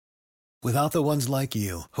Without the ones like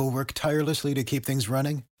you, who work tirelessly to keep things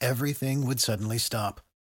running, everything would suddenly stop.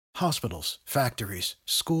 Hospitals, factories,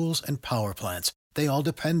 schools, and power plants, they all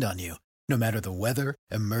depend on you. No matter the weather,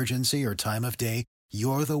 emergency, or time of day,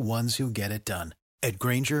 you're the ones who get it done. At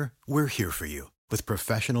Grainger, we're here for you with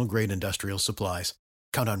professional-grade industrial supplies.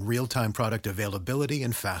 Count on real-time product availability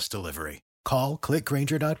and fast delivery. Call,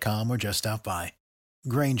 clickgrainger.com, or just stop by.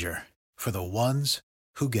 Grainger, for the ones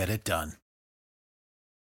who get it done.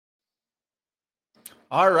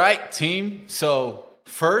 All right, team. So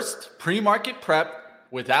first, pre-market prep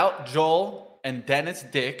without Joel and Dennis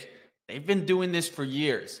Dick. They've been doing this for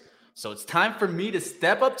years. So it's time for me to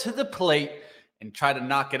step up to the plate and try to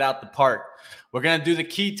knock it out the park. We're going to do the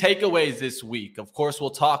key takeaways this week. Of course, we'll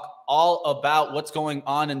talk all about what's going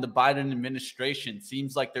on in the Biden administration.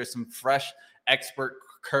 Seems like there's some fresh expert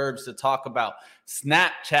curves to talk about.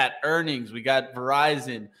 Snapchat earnings. We got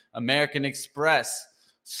Verizon, American Express,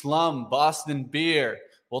 Slum, Boston Beer.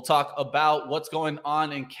 We'll talk about what's going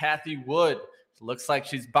on in Cathie Wood. Looks like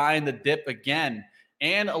she's buying the dip again.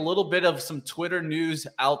 And a little bit of some Twitter news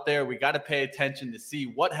out there. We got to pay attention to see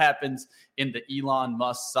what happens in the Elon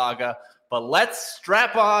Musk saga. But let's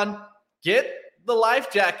strap on, get the life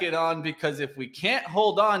jacket on, because if we can't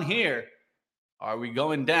hold on here, are we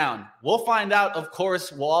going down? We'll find out, of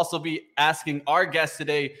course. We'll also be asking our guest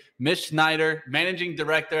today, Miss Schneider, Managing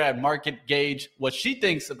Director at Market Gauge, what she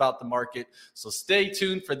thinks about the market. So stay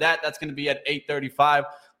tuned for that. That's going to be at 8:35.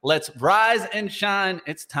 Let's rise and shine.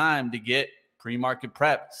 It's time to get pre-market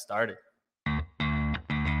prep started.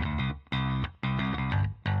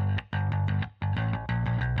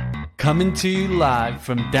 Coming to you live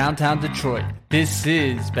from downtown Detroit, this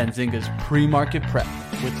is Benzinga's Pre-Market Prep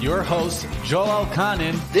with your host, Joel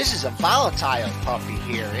Elkanin. This is a volatile puppy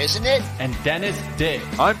here, isn't it? And Dennis Dick.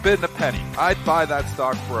 I'm bidding a penny. I'd buy that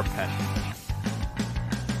stock for a penny.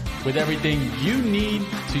 With everything you need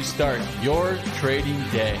to start your trading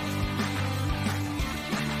day.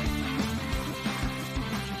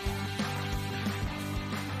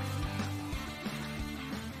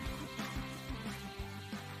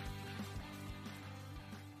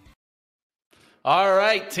 All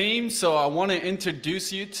right, team. So I want to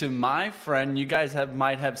introduce you to my friend. You guys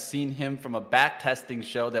might have seen him from a back testing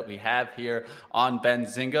show that we have here on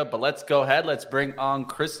Benzinga. But let's go ahead. Let's bring on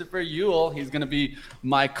Christopher Ewell. He's going to be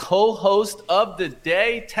my co-host of the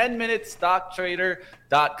day.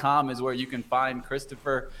 10minutestocktrader.com is where you can find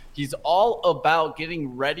Christopher. He's all about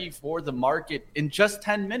getting ready for the market in just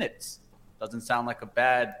 10 minutes. Doesn't sound like a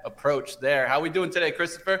bad approach there. How are we doing today,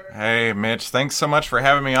 Christopher? Hey, Mitch. Thanks so much for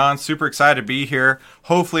having me on. Super excited to be here.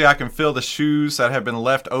 Hopefully I can fill the shoes that have been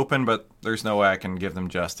left open, but there's no way I can give them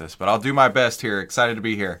justice. But I'll do my best here. Excited to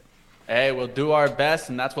be here. Hey, we'll do our best,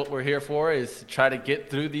 and that's what we're here for, is to try to get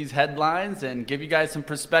through these headlines and give you guys some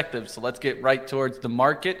perspective. So let's get right towards the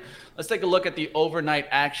market. Let's take a look at the overnight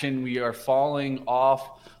action. We are falling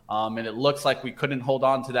off. And it looks like we couldn't hold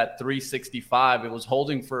on to that 365. It was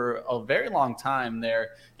holding for a very long time there.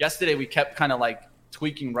 Yesterday, we kept kind of like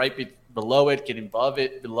tweaking right below it, getting above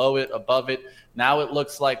it, below it, above it. Now it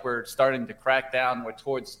looks like we're starting to crack down. We're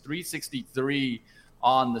towards 363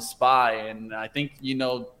 on the SPY. And I think,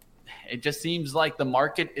 it just seems like the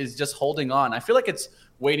market is just holding on. I feel like it's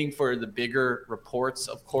waiting for the bigger reports,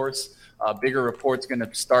 of course. Bigger reports going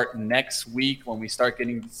to start next week when we start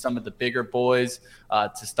getting some of the bigger boys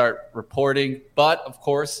to start reporting. But, of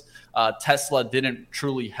course, Tesla didn't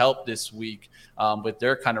truly help this week with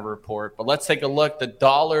their kind of report. But let's take a look. The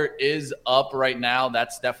dollar is up right now.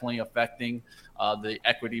 That's definitely affecting the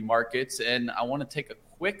equity markets. And I want to take a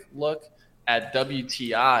quick look at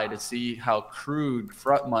WTI to see how crude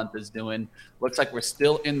front month is doing. Looks like we're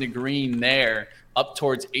still in the green there, up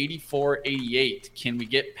towards 84.88. Can we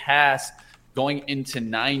get past going into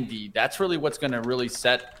 90? That's really what's going to really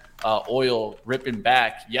set oil ripping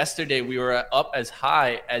back. Yesterday, we were up as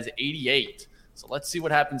high as 88. So let's see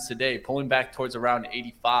what happens today. Pulling back towards around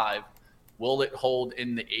 85. Will it hold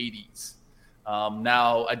in the 80s?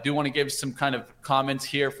 Now, I do want to give some kind of comments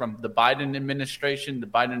here from the Biden administration. The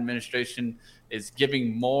Biden administration is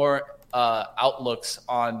giving more outlooks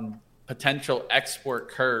on potential export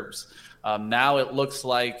curves. Now it looks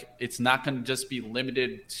like it's not going to just be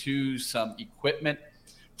limited to some equipment.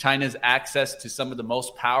 China's access to some of the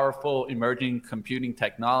most powerful emerging computing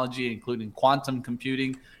technology, including quantum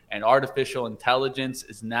computing and artificial intelligence,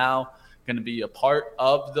 is now going to be a part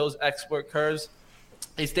of those export curves.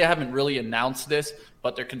 They still haven't really announced this,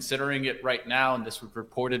 but they're considering it right now, and this was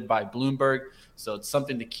reported by Bloomberg. So it's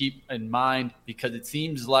something to keep in mind, because it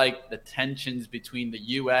seems like the tensions between the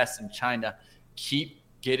U.S. and China keep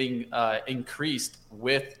getting increased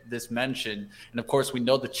with this mention. And of course, we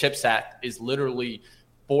know the CHIPS Act is literally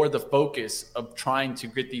for the focus of trying to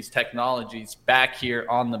get these technologies back here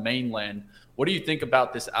on the mainland. What do you think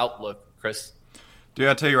about this outlook, Chris? Dude,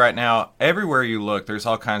 I'll tell you right now, everywhere you look, there's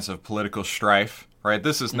all kinds of political strife, right?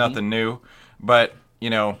 This is nothing new. But,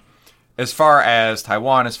 as far as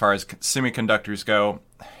Taiwan, as far as semiconductors go,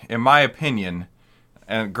 in my opinion,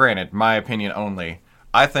 and granted, my opinion only,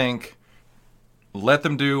 I think let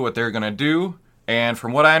them do what they're going to do. And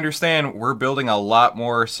from what I understand, we're building a lot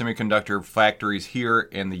more semiconductor factories here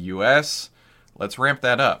in the U.S. Let's ramp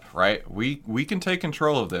that up, right? We can take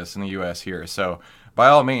control of this in the U.S. here. So by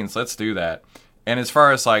all means, let's do that. And as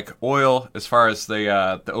far as like oil, as far as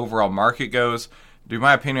the overall market goes, dude,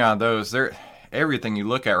 my opinion on those, everything you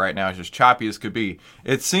look at right now is just choppy as could be.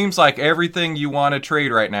 It seems like everything you want to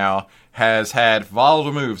trade right now has had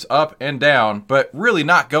volatile moves up and down, but really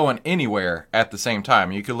not going anywhere at the same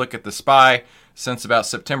time. You could look at the SPY since about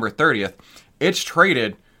September 30th. It's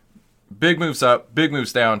traded big moves up, big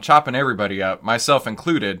moves down, chopping everybody up, myself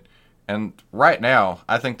included. And right now,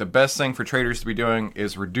 I think the best thing for traders to be doing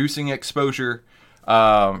is reducing exposure,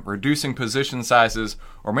 reducing position sizes,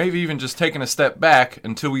 or maybe even just taking a step back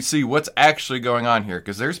until we see what's actually going on here.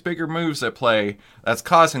 Because there's bigger moves at play that's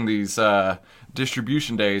causing these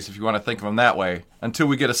distribution days, if you want to think of them that way, until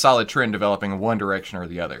we get a solid trend developing in one direction or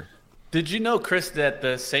the other. Did you know, Chris, that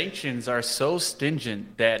the sanctions are so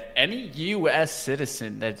stringent that any U.S.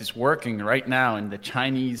 citizen that is working right now in the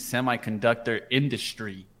Chinese semiconductor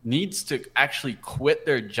industry needs to actually quit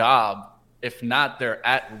their job? If not, they're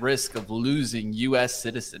at risk of losing U.S.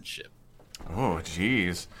 citizenship. Oh,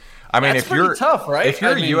 geez. I mean, That's pretty tough, right? If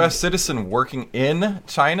you're a U.S. citizen working in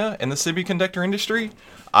China in the semiconductor industry,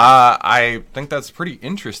 I think that's pretty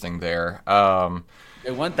interesting there.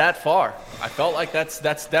 It went that far. I felt like that's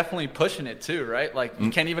definitely pushing it too, right? Like you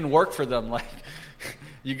can't even work for them. Like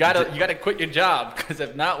you gotta quit your job, because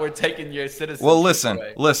if not, we're taking your citizenship Well,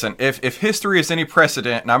 away. listen. If history is any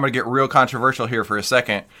precedent, and I'm going to get real controversial here for a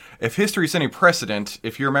second. If history is any precedent,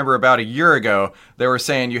 if you remember about a year ago, they were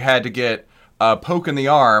saying you had to get a poke in the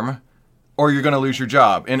arm, or you're going to lose your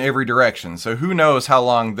job in every direction. So who knows how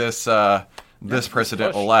long this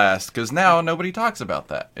precedent will last? Because now nobody talks about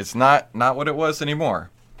that. It's not what it was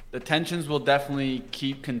anymore. The tensions will definitely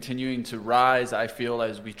keep continuing to rise, I feel,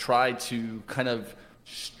 as we try to kind of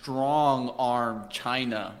strong arm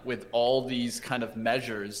China with all these kind of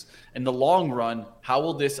measures. In the long run, how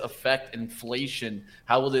will this affect inflation?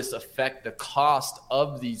 How will this affect the cost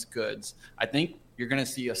of these goods? I think you're going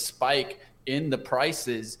to see a spike in the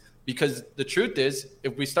prices, because the truth is,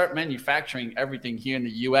 if we start manufacturing everything here in the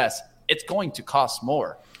U.S., it's going to cost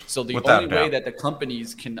more. So the only way that the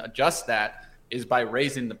companies can adjust that is by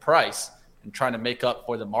raising the price and trying to make up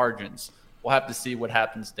for the margins. We'll have to see what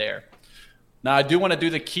happens there. Now, I do want to do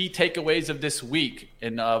the key takeaways of this week.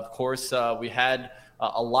 And of course, we had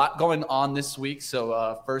a lot going on this week.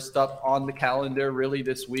 So first up on the calendar, really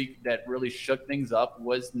this week that really shook things up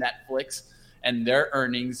was Netflix and their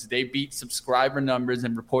earnings. They beat subscriber numbers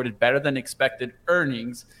and reported better than expected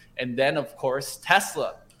earnings. And then, of course,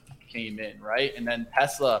 Tesla came in, right? And then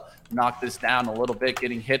Tesla knocked this down a little bit,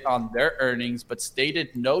 getting hit on their earnings, but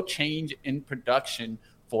stated no change in production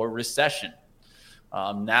for recession.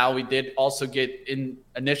 Now we did also get in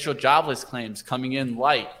initial jobless claims coming in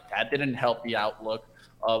light. That didn't help the outlook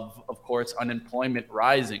of course, unemployment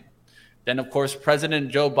rising. Then, of course,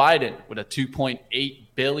 President Joe Biden with a $2.8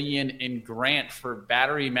 billion in grant for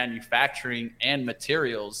battery manufacturing and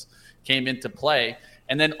materials came into play.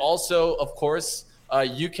 And then also, of course,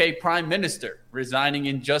 UK Prime Minister resigning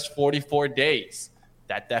in just 44 days.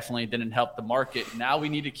 That definitely didn't help the market. Now we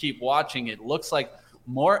need to keep watching. It looks like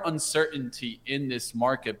more uncertainty in this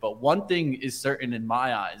market. But one thing is certain in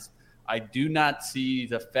my eyes. I do not see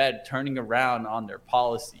the Fed turning around on their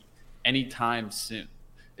policy anytime soon.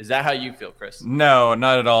 Is that how you feel, Chris? No,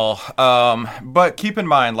 not at all. But keep in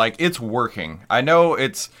mind, like, it's working. I know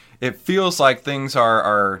it feels like things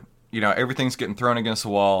are everything's getting thrown against the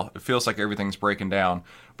wall. It feels like everything's breaking down.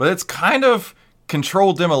 But it's kind of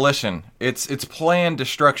controlled demolition. It's planned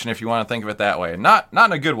destruction, if you want to think of it that way. Not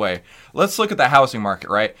in a good way. Let's look at the housing market,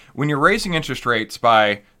 right? When you're raising interest rates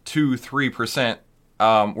by 2-3%,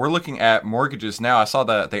 we're looking at mortgages now. I saw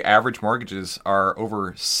that the average mortgages are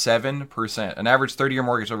over 7%. An average 30-year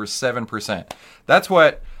mortgage over 7%. That's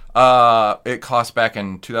what it cost back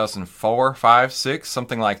in 2004, 5, 6,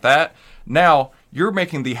 something like that. Now, you're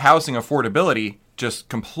making the housing affordability just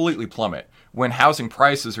completely plummet. When housing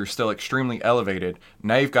prices are still extremely elevated,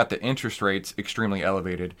 now you've got the interest rates extremely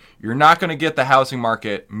elevated. You're not going to get the housing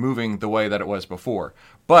market moving the way that it was before.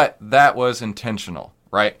 But that was intentional.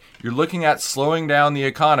 right? You're looking at slowing down the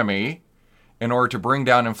economy in order to bring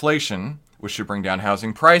down inflation, which should bring down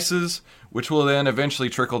housing prices, which will then eventually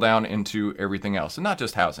trickle down into everything else. And not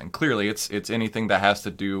just housing. Clearly, it's anything that has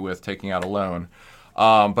to do with taking out a loan.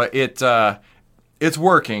 But it's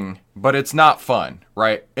working, but it's not fun,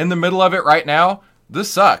 right? In the middle of it right now,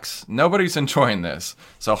 this sucks. Nobody's enjoying this.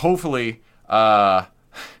 So hopefully,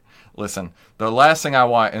 listen, the last thing I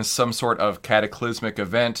want is some sort of cataclysmic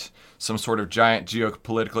event, some sort of giant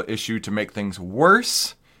geopolitical issue to make things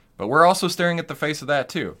worse. But we're also staring at the face of that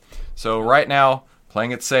too. So right now,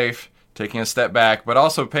 playing it safe, taking a step back, but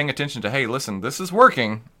also paying attention to, hey, listen, this is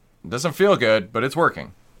working. It doesn't feel good, but it's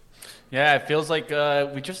working. Yeah, it feels like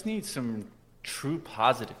we just need some true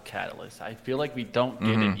positive catalysts. I feel like we don't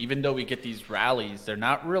get it. Even though we get these rallies, they're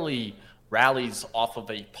not really rallies off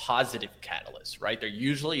of a positive catalyst, right? They're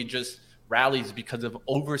usually just rallies because of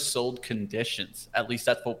oversold conditions. At least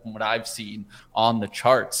that's what I've seen on the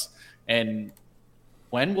charts. And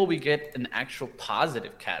when will we get an actual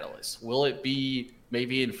positive catalyst? Will it be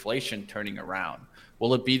maybe inflation turning around?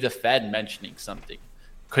 Will it be the Fed mentioning something?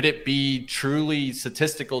 Could it be truly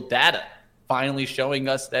statistical data finally showing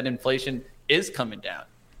us that inflation is coming down?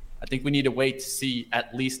 I think we need to wait to see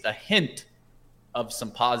at least a hint of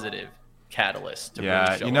some positive catalyst to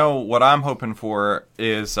really show you know, up. what I'm hoping for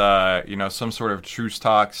is, some sort of truce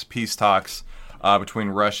talks, peace talks between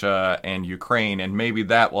Russia and Ukraine, and maybe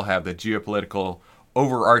that will have the geopolitical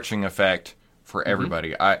overarching effect for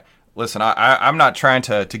everybody. I'm not trying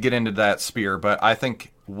to get into that sphere, but I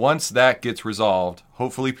think once that gets resolved,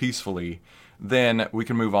 hopefully peacefully, then we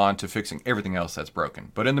can move on to fixing everything else that's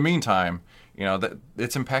broken. But in the meantime, that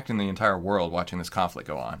it's impacting the entire world watching this conflict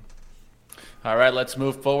go on. All right, let's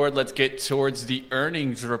move forward. Let's get towards the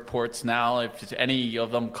earnings reports now. If any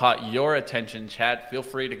of them caught your attention, Chad, feel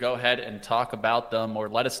free to go ahead and talk about them or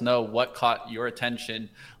let us know what caught your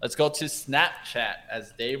attention. Let's go to Snapchat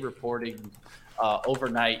as they reporting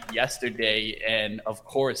overnight yesterday, and of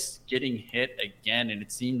course getting hit again. And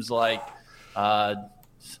it seems like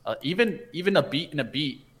even a beat and a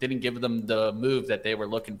beat didn't give them the move that they were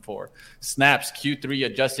looking for. Snap's Q3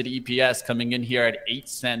 adjusted EPS coming in here at 8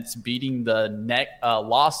 cents, beating the net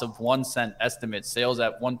loss of 1 cent estimate. Sales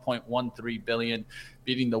at 1.13 billion,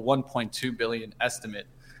 beating the 1.2 billion estimate.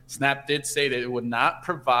 Snap did say that it would not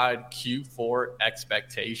provide Q4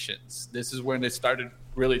 expectations. This is when it started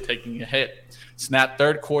really taking a hit. Snap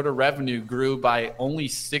third quarter revenue grew by only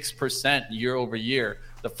 6% year over year,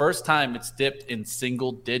 the first time it's dipped in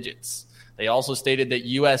single digits. They also stated that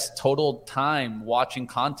U.S. total time watching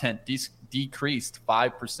content decreased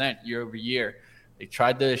 5% year over year. They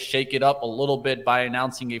tried to shake it up a little bit by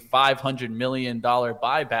announcing a $500 million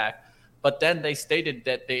buyback, but then they stated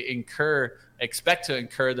that they expect to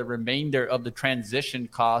incur the remainder of the transition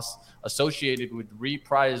costs associated with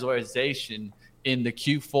reprioritization in the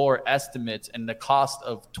Q4 estimates and the cost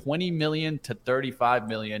of $20 million to $35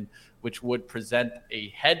 million, which would present a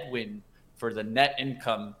headwind for the net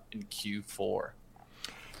income in Q4.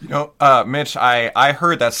 Mitch, I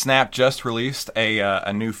heard that Snap just released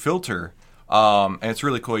a new filter, and it's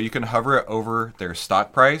really cool. You can hover it over their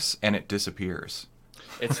stock price, and it disappears.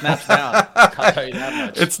 It snaps down. I'll tell you that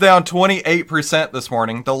much. It's down 28% this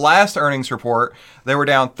morning. The last earnings report, they were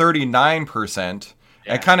down 39%.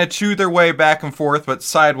 Yeah. And kind of chewed their way back and forth, but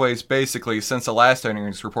sideways basically since the last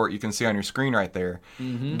earnings report you can see on your screen right there.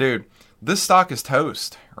 Dude, this stock is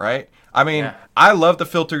toast, right? I mean, I love the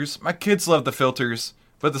filters. My kids love the filters.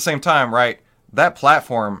 But at the same time, right, that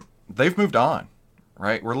platform, they've moved on,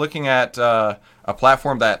 right? We're looking at a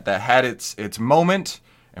platform that had its moment,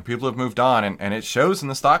 and people have moved on, and it shows in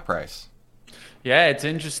the stock price. Yeah, it's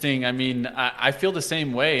interesting. I mean, I feel the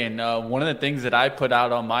same way. And one of the things that I put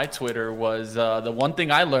out on my Twitter was the one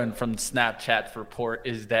thing I learned from Snapchat's report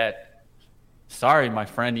is that, sorry, my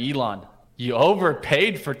friend Elon, you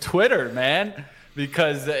overpaid for Twitter, man,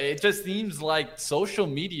 because it just seems like social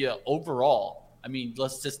media overall. I mean,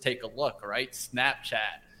 let's just take a look, right?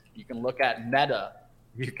 Snapchat, you can look at Meta,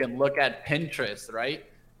 you can look at Pinterest, right?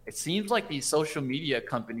 It seems like these social media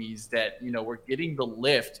companies that, were getting the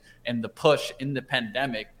lift and the push in the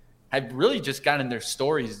pandemic have really just gotten their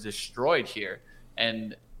stories destroyed here.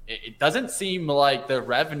 And it doesn't seem like the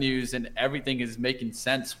revenues and everything is making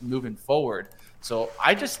sense moving forward. So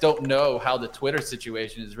I just don't know how the Twitter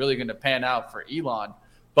situation is really going to pan out for Elon.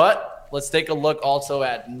 But let's take a look also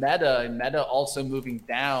at Meta, and Meta also moving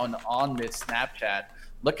down on this Snapchat.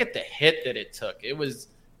 Look at the hit that it took. It was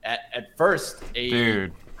at first a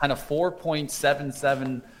kind of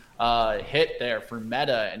 4.77 hit there for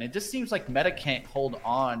Meta, and it just seems like Meta can't hold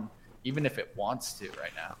on even if it wants to right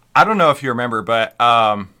now. I don't know if you remember, but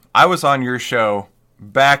I was on your show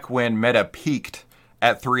back when Meta peaked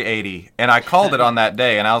at 380. And I called it on that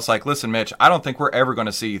day, and I was like, listen, Mitch, I don't think we're ever going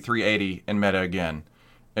to see 380 in Meta again.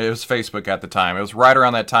 It was Facebook at the time. It was right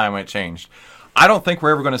around that time when it changed. I don't think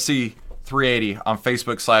we're ever going to see 380 on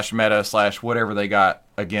Facebook /Meta / whatever they got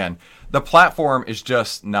again. The platform is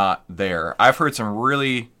just not there. I've heard some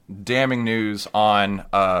really damning news on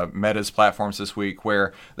Meta's platforms this week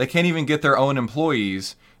where they can't even get their own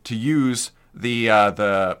employees to use the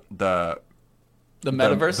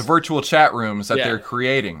metaverse, the virtual chat rooms that they're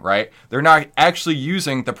creating, right? They're not actually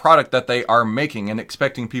using the product that they are making and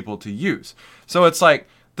expecting people to use. So it's like,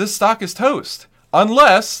 this stock is toast.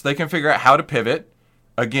 Unless they can figure out how to pivot,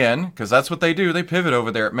 again, because that's what they do. They pivot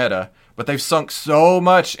over there at Meta. But they've sunk so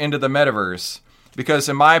much into the metaverse. Because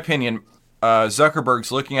in my opinion,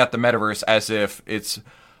 Zuckerberg's looking at the metaverse as if it's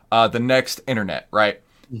the next internet, right?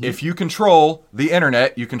 Mm-hmm. If you control the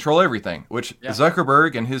internet, you control everything, which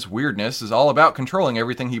Zuckerberg and his weirdness is all about controlling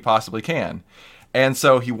everything he possibly can. And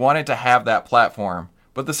so he wanted to have that platform.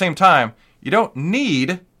 But at the same time, you don't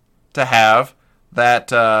need to have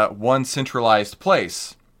that one centralized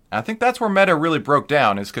place. And I think that's where Meta really broke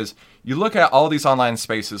down, is because you look at all these online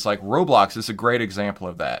spaces, like Roblox is a great example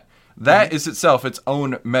of that. That is itself its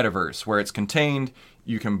own metaverse, where it's contained.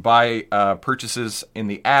 You can buy purchases in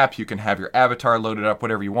the app. You can have your avatar loaded up,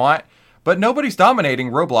 whatever you want. But nobody's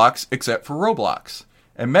dominating Roblox except for Roblox.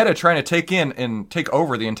 And Meta trying to take in and take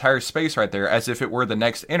over the entire space right there as if it were the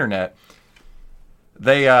next internet.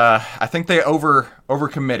 They, I think they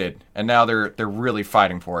overcommitted, and now they're really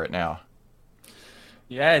fighting for it now.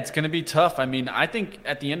 Yeah, it's going to be tough. I mean, I think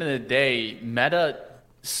at the end of the day, Meta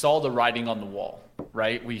saw the writing on the wall,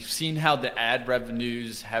 right? We've seen how the ad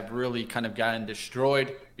revenues have really kind of gotten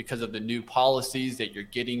destroyed because of the new policies that you're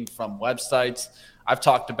getting from websites. I've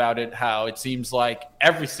talked about it, how it seems like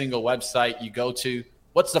every single website you go to,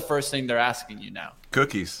 what's the first thing they're asking you now?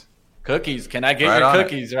 Cookies. Cookies. Can I get your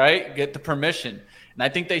cookies, right? Get the permission. And I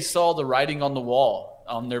think they saw the writing on the wall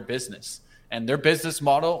on their business. And their business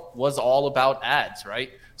model was all about ads,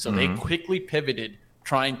 right? So they quickly pivoted,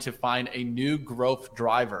 trying to find a new growth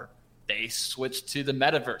driver. They switched to the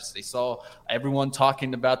metaverse. They saw everyone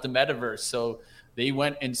talking about the metaverse. So they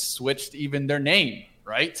went and switched even their name,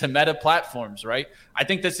 right, to Meta Platforms, right? I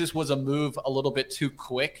think this was a move a little bit too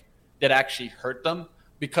quick that actually hurt them,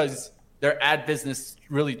 because their ad business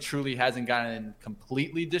really truly hasn't gotten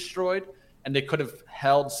completely destroyed. And they could have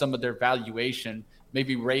held some of their valuation,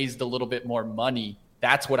 maybe raised a little bit more money.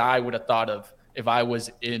 That's what I would have thought of if I was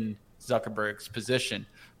in Zuckerberg's position.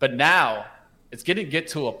 But now it's going to get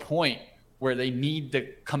to a point where they need to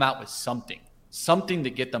come out with something to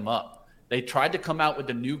get them up. They tried to come out with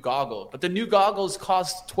the new goggle, but the new goggles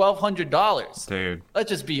cost $1,200. Dude, let's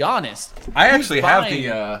just be honest. I actually have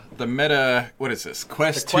the Meta. What is this?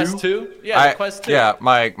 Quest 2? Quest 2? Yeah, the Quest 2. Yeah,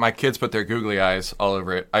 my kids put their googly eyes all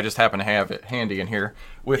over it. I just happen to have it handy in here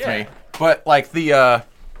with me. But like the,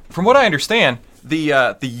 from what I understand,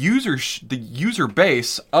 the user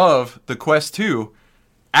base of the Quest 2,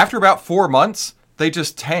 after about 4 months, they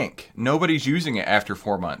just tank. Nobody's using it after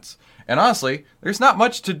 4 months. And honestly, there's not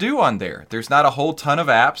much to do on there. There's not a whole ton of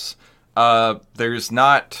apps. There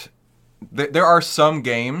are some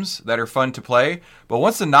games that are fun to play, but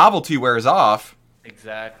once the novelty wears off,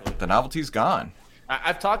 exactly, the novelty's gone.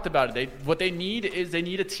 I've talked about it. What they need is they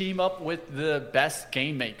need to team up with the best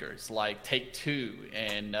game makers like Take-Two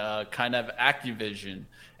and kind of Activision,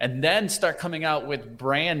 and then start coming out with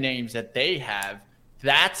brand names that they have.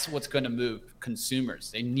 That's what's going to move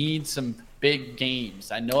consumers. They need some big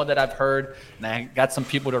games. I know that I've heard, and I got some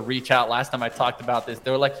people to reach out last time I talked about this. They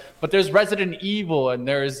were like, but there's Resident Evil and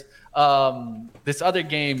there's this other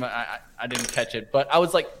game. I didn't catch it, but I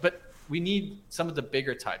was like, but we need some of the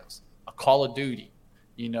bigger titles, a Call of Duty,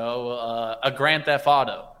 a Grand Theft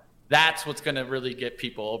Auto. That's what's going to really get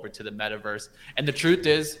people over to the metaverse. And the truth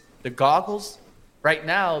is, the goggles right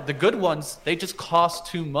now, the good ones, they just cost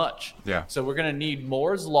too much. Yeah. So we're going to need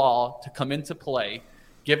Moore's Law to come into play.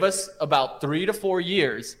 Give us about 3 to 4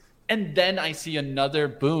 years, and then I see another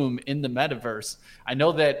boom in the metaverse. I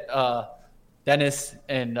know that Dennis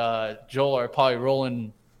and Joel are probably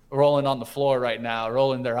rolling on the floor right now,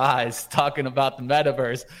 rolling their eyes, talking about the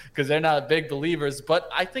metaverse, because they're not big believers. But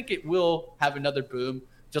I think it will have another boom,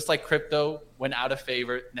 just like crypto went out of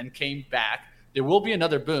favor and then came back. There will be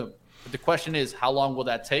another boom. But the question is, how long will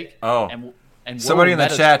that take? Oh, and somebody in the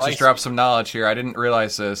chat just dropped some knowledge here. I didn't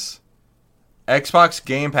realize this. Xbox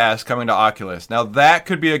Game Pass coming to Oculus. Now that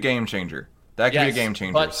could be a game changer. But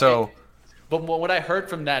what I heard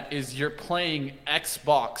from that is you're playing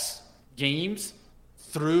Xbox games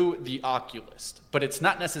through the Oculus, but it's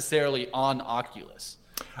not necessarily on Oculus.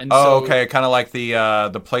 And Oh, so okay. Kind of like the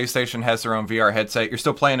PlayStation has their own VR headset. You're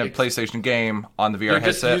still playing a PlayStation game on the VR you're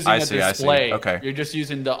just headset. using I a see. display. Okay. You're just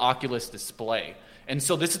using the Oculus display. And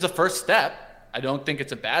so this is the first step. I don't think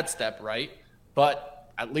it's a bad step, right? But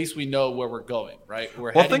at least we know where we're going, right?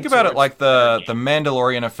 Well, think about it like the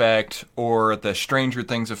Mandalorian effect or the Stranger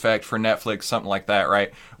Things effect for Netflix, something like that,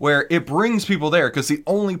 right? Where it brings people there because the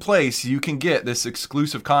only place you can get this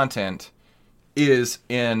exclusive content is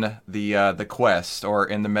in the Quest or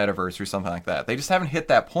in the Metaverse or something like that. They just haven't hit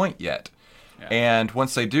that point yet. Yeah. And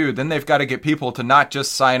once they do, then they've got to get people to not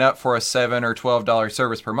just sign up for a $7 or $12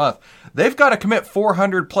 service per month. They've got to commit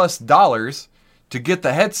 $400+ to get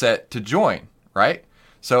the headset to join, right?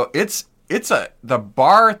 So the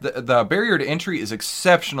barrier to entry is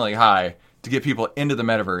exceptionally high to get people into the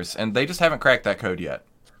metaverse, and they just haven't cracked that code yet.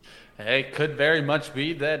 Hey, could very much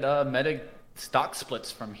be that Meta stock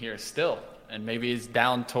splits from here still, and maybe it's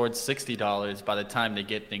down towards $60 by the time they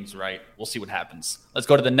get things right. We'll see what happens. Let's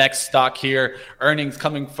go to the next stock here. Earnings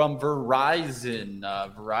coming from Verizon,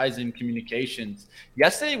 Verizon Communications.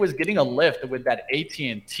 Yesterday was getting a lift with that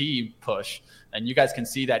AT&T push, and you guys can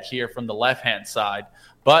see that here from the left-hand side.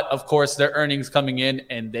 But, of course, their earnings coming in,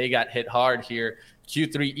 and they got hit hard here.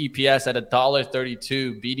 Q3 EPS at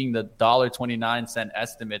 $1.32, beating the $1.29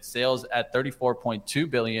 estimate. Sales at $34.2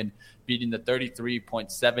 billion, beating the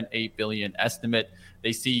 $33.78 billion estimate.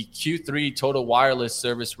 They see Q3 total wireless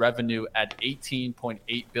service revenue at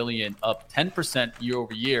 $18.8 billion, up 10% year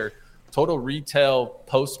over year. Total retail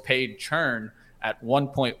postpaid churn at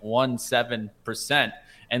 1.17%.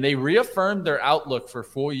 And they reaffirmed their outlook for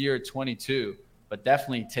full year 22, but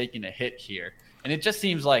definitely taking a hit here. And it just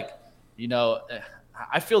seems like,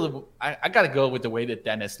 I feel I got to go with the way that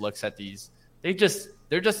Dennis looks at these. They're just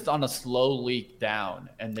on a slow leak down,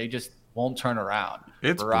 and they just won't turn around.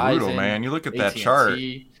 It's Verizon, brutal, man. You look at that AT&T, chart.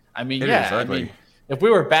 I mean, it yeah. is ugly. I mean, if we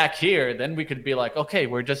were back here, then we could be like, okay,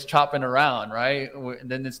 we're just chopping around, right?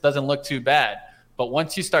 Then this doesn't look too bad. But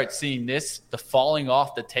once you start seeing this, the falling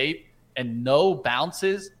off the tape and no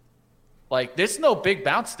bounces, like there's no big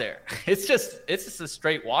bounce there. It's just a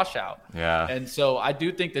straight washout. Yeah. And so I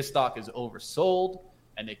do think this stock is oversold,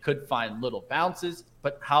 and it could find little bounces.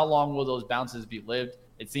 But how long will those bounces be lived?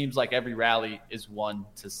 It seems like every rally is one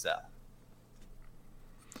to sell.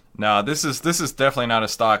 No, this is definitely not a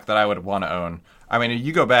stock that I would want to own. I mean,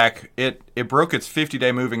 you go back, it broke its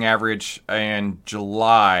 50-day moving average in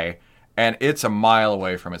July, and it's a mile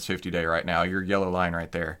away from its 50-day right now. Your yellow line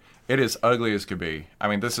right there. It is ugly as could be. I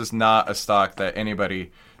mean, this is not a stock that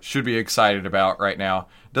anybody should be excited about right now.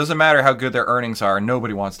 Doesn't matter how good their earnings are.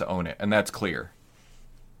 Nobody wants to own it, and that's clear.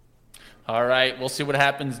 All right, we'll see what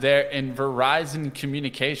happens there. In Verizon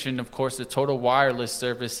Communication, of course, the total wireless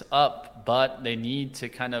service up, but they need to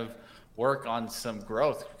kind of work on some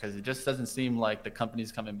growth because it just doesn't seem like the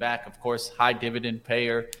company's coming back. Of course, high dividend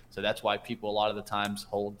payer, so that's why people a lot of the times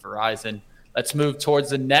hold Verizon. Let's move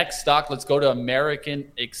towards the next stock. Let's go to American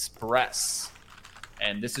Express.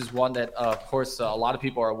 And this is one that, of course, a lot of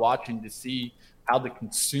people are watching to see how the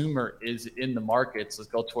consumer is in the markets.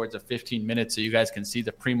 Let's go towards a 15 minutes so you guys can see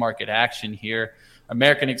the pre-market action here.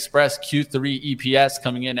 American Express Q3 EPS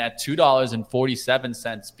coming in at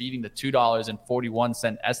 $2.47, beating the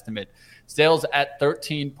 $2.41 estimate. Sales at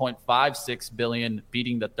 $13.56 billion,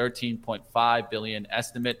 beating the $13.5 billion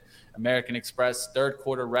estimate. American Express third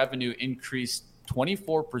quarter revenue increased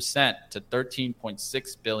 24% to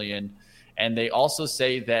 $13.6 billion. And they also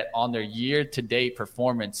say that on their year-to-date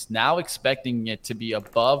performance, now expecting it to be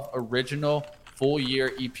above original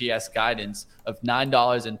full-year EPS guidance of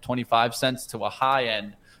 $9.25 to a high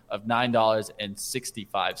end of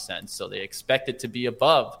 $9.65. So they expect it to be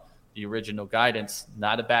above the original guidance.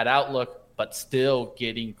 Not a bad outlook, but still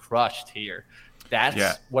getting crushed here.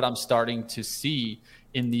 That's what I'm starting to see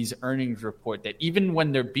in these earnings report, that even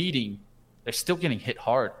when they're beating, they're still getting hit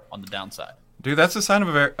hard on the downside. Dude, that's a sign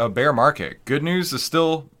of a bear market. Good news is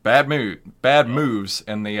still bad moves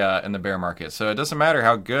in the bear market. So it doesn't matter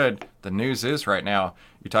how good the news is right now.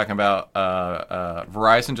 You're talking about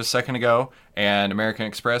Verizon just a second ago and American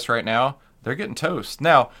Express right now. They're getting toast.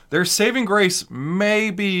 Now, their saving grace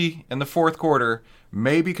may be in the fourth quarter.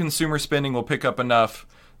 Maybe consumer spending will pick up enough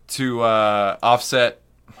to offset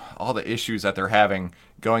all the issues that they're having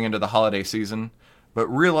going into the holiday season. But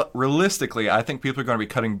realistically, I think people are going to be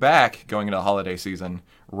cutting back going into the holiday season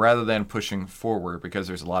rather than pushing forward because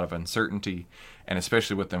there's a lot of uncertainty, and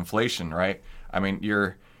especially with inflation, right? I mean,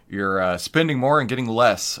 you're spending more and getting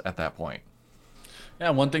less at that point.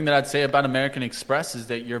 Yeah, one thing that I'd say about American Express is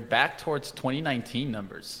that you're back towards 2019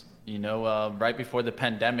 numbers. Right before the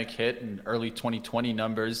pandemic hit and early 2020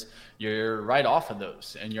 numbers, you're right off of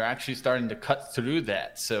those and you're actually starting to cut through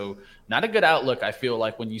that. So not a good outlook, I feel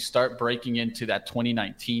like, when you start breaking into that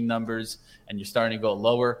 2019 numbers and you're starting to go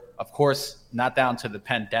lower. Of course, not down to the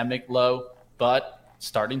pandemic low, but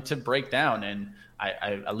starting to break down. And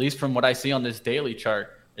I at least from what I see on this daily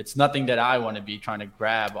chart, it's nothing that I want to be trying to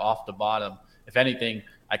grab off the bottom. If anything,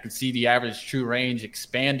 I can see the average true range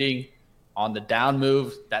expanding on the down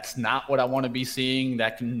move. That's not what I want to be seeing.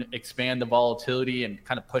 That can expand the volatility and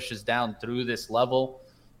kind of push us down through this level.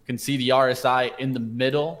 You can see the RSI in the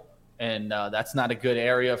middle, and that's not a good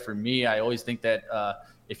area for me. I always think that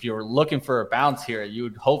if you're looking for a bounce here, you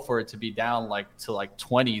would hope for it to be down to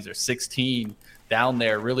 20s or 16 down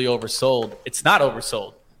there, really oversold. It's not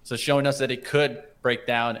oversold. So showing us that it could break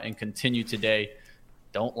down and continue today.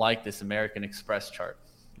 Don't like this American Express chart.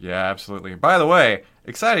 Yeah, absolutely. By the way,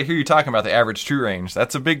 excited to hear you talking about the average true range.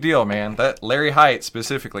 That's a big deal, man. That Larry Height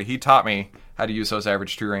specifically, he taught me how to use those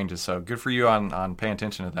average true ranges. So good for you on paying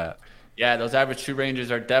attention to that. Yeah, those average true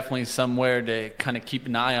ranges are definitely somewhere to kind of keep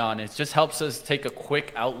an eye on. It just helps us take a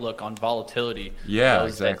quick outlook on volatility. Yeah,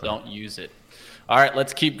 those exactly. that don't use it. All right,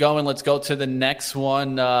 let's keep going. Let's go to the next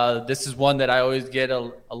one. This is one that I always get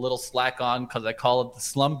a little slack on because I call it the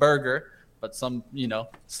Slumburger, but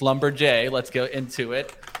Slumber J. Let's go into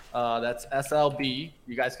it. That's SLB.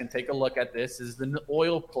 You guys can take a look at this. This is an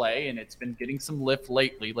oil play, and it's been getting some lift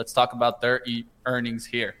lately. Let's talk about their earnings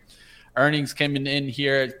here. Earnings coming in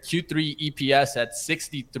here, Q3 EPS at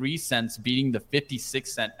 63 cents, beating the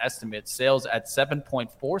 56-cent estimate. Sales at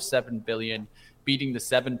 $7.47 billion, beating the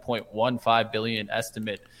 $7.15 billion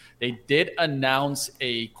estimate. They did announce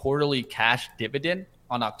a quarterly cash dividend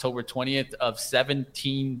on October 20th of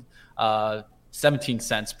 17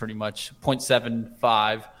 cents, pretty much,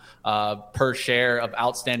 0.75 per share of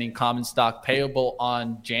outstanding common stock payable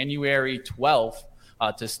on January 12th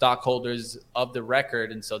to stockholders of the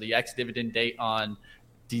record. And so the ex-dividend date on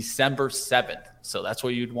December 7th. So that's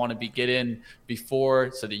what you'd want to be getting before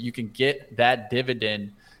so that you can get that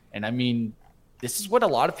dividend. And I mean, this is what a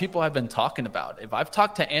lot of people have been talking about. If I've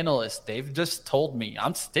talked to analysts, they've just told me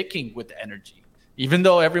I'm sticking with energy. Even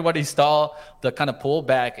though everybody saw the kind of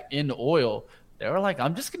pullback in oil, they were like,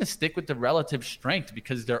 I'm just going to stick with the relative strength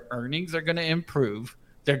because their earnings are going to improve.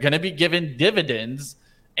 They're going to be given dividends.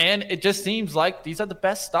 And it just seems like these are the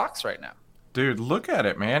best stocks right now. Dude, look at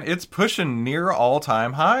it, man. It's pushing near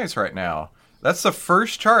all-time highs right now. That's the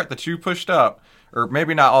first chart that you pushed up, or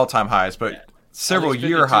maybe not all-time highs, but several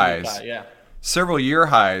year highs. Several year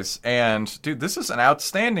highs. And, dude, this is an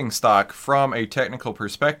outstanding stock from a technical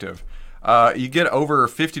perspective. You get over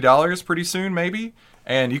 $50 pretty soon, maybe,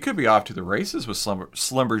 and you could be off to the races with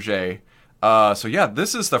Slumberjay. So, yeah,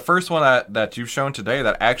 this is the first one that you've shown today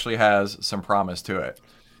that actually has some promise to it.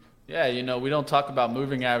 Yeah, we don't talk about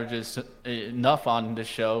moving averages enough on this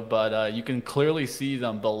show, but you can clearly see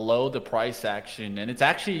them below the price action, and it's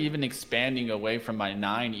actually even expanding away from my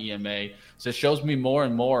 9 EMA. So it shows me more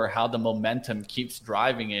and more how the momentum keeps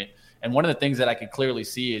driving it. And one of the things that I can clearly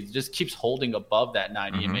see is it just keeps holding above that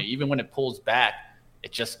 9 EMA. Even when it pulls back,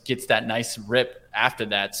 it just gets that nice rip after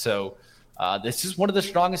that. So this is one of the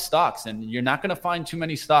strongest stocks, and you're not going to find too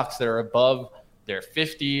many stocks that are above their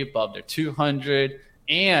 50, above their 200,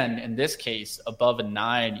 and in this case, above a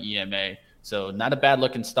 9 EMA. So not a bad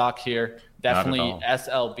looking stock here. Definitely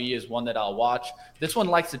SLB is one that I'll watch. This one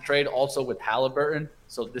likes to trade also with Halliburton.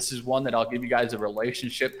 So this is one that I'll give you guys a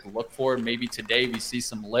relationship to look for. Maybe today we see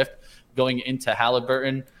some lift going into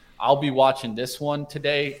Halliburton. I'll be watching this one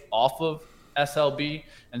today off of SLB.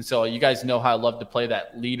 And so you guys know how I love to play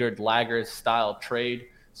that leader laggard style trade.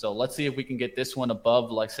 So let's see if we can get this one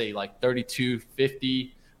above, like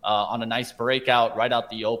 32.50 on a nice breakout right out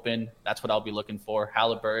the open. That's what I'll be looking for.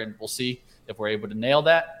 Halliburton, we'll see if we're able to nail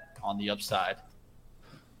that on the upside.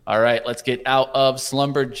 All right, let's get out of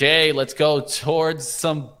Slumber J. Let's go towards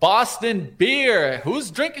some Boston beer. Who's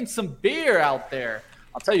drinking some beer out there?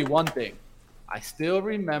 I'll tell you one thing. I still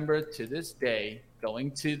remember to this day going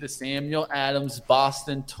to the Samuel Adams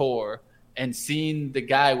Boston tour and seeing the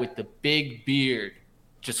guy with the big beard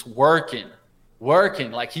just working.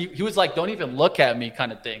 Like he was like, don't even look at me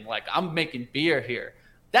kind of thing. Like, I'm making beer here.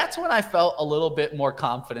 That's when I felt a little bit more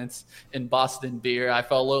confidence in Boston beer. I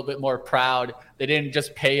felt a little bit more proud. They didn't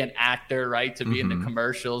just pay an actor, right, to be in the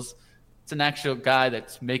commercials. It's an actual guy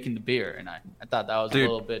that's making the beer. And I thought that was a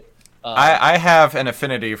little bit. I have an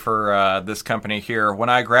affinity for this company here. When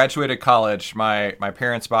I graduated college, my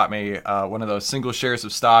parents bought me one of those single shares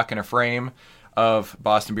of stock in a frame of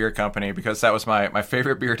Boston Beer Company because that was my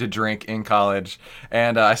favorite beer to drink in college.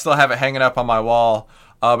 And I still have it hanging up on my wall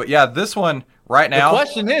But yeah, this one right The now.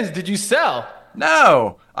 question is, did you sell?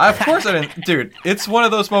 No, of course I didn't. Dude, it's one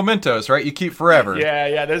of those mementos, right? You keep forever.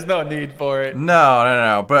 Yeah, there's no need for it.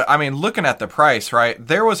 No. But I mean, looking at the price, right?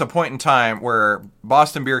 There was a point in time where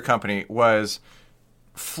Boston Beer Company was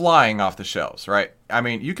flying off the shelves, right? I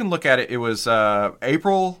mean, you can look at it. It was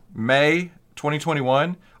April, May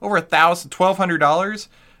 2021, over $1,200.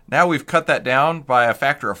 Now we've cut that down by a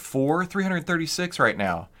factor of 4, 336 right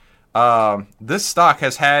now. This stock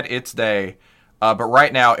has had its day. But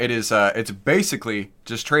right now it's basically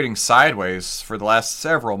just trading sideways for the last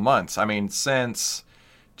several months. I mean, since,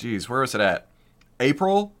 where was it at?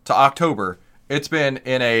 April to October, it's been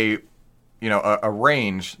in a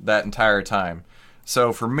range that entire time.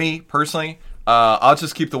 So for me personally, I'll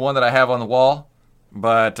just keep the one that I have on the wall,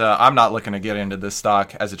 but I'm not looking to get into this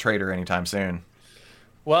stock as a trader anytime soon.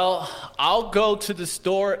 Well, I'll go to the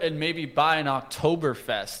store and maybe buy an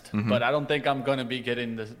Oktoberfest, but I don't think I'm going to be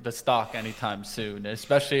getting the stock anytime soon,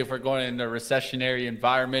 especially if we're going into a recessionary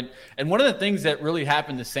environment. And one of the things that really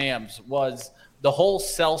happened to Sam's was the whole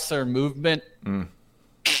seltzer movement.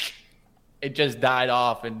 It just died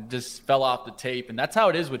off and just fell off the tape. And that's how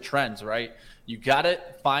it is with trends, right? You got to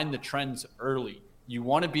find the trends early. You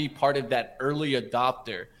want to be part of that early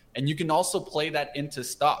adopter. And you can also play that into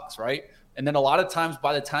stocks, right? And then a lot of times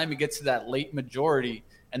by the time it gets to that late majority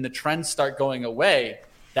and the trends start going away,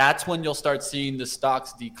 that's when you'll start seeing the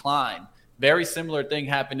stocks decline. Very similar thing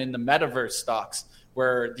happened in the metaverse stocks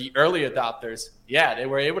where the early adopters, they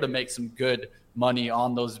were able to make some good money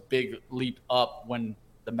on those big leap up when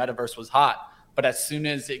the metaverse was hot. But as soon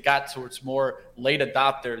as it got towards more late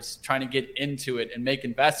adopters trying to get into it and make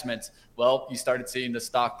investments, well, you started seeing the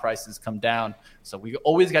stock prices come down. So we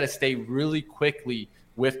always got to stay really quickly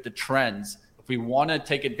with the trends. If we want to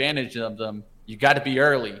take advantage of them, you got to be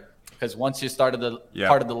early, because once you started the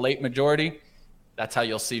part of the late majority, that's how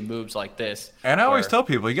you'll see moves like this. And I always tell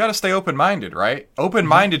people, you got to stay open-minded, right?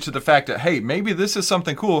 Open-minded to the fact that, hey, maybe this is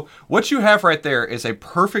something cool. What you have right there is a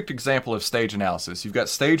perfect example of stage analysis. You've got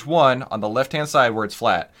stage 1 on the left-hand side where it's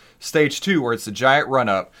flat. Stage 2 where it's a giant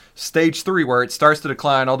run-up. Stage 3 where it starts to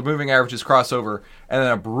decline, all the moving averages cross over, and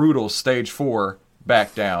then a brutal stage 4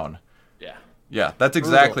 back down. Yeah, that's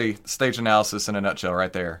exactly stage analysis in a nutshell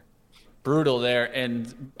right there. Brutal there,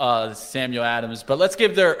 and Samuel Adams. But let's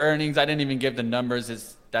give their earnings. I didn't even give the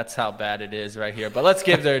numbers. That's how bad it is right here. But let's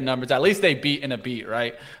give their numbers. At least they beat in a beat,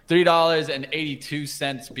 right?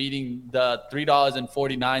 $3.82 beating the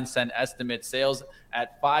 $3.49 estimate. Sales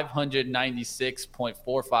at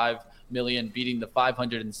 $596.45 million, beating the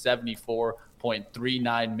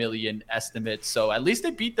 $574.39 million estimate. So at least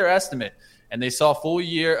they beat their estimate. And they saw full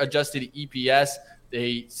year adjusted EPS.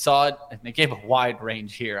 They saw it, and they gave a wide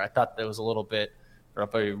range here. I thought that was a little bit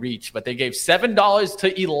up a reach, but they gave $7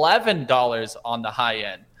 to $11 on the high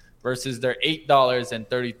end versus their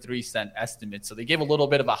 $8.33 estimate. So they gave a little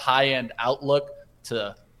bit of a high end outlook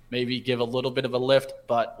to maybe give a little bit of a lift,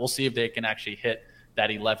 but we'll see if they can actually hit that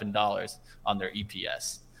 $11 on their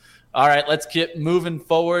EPS. All right, let's get moving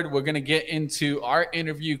forward. We're going to get into our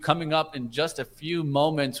interview coming up in just a few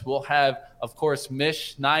moments. We'll have, of course,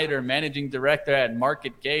 Mish Schneider, Managing Director at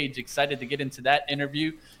Market Gauge. Excited to get into that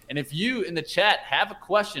interview. And if you in the chat have a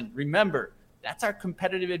question, remember, that's our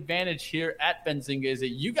competitive advantage here at Benzinga, is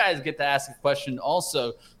that you guys get to ask a question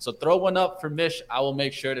also. So throw one up for Mish. I will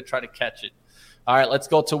make sure to try to catch it. All right, let's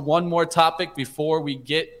go to one more topic before we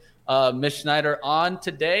get Miss Schneider on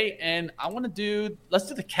today, and let's do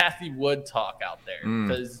the Kathy Wood talk out there,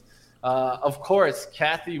 because of course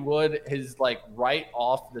Kathy Wood is like right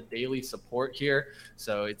off the daily support here,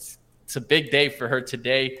 so it's a big day for her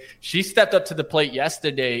today. She stepped up to the plate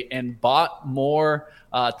yesterday and bought more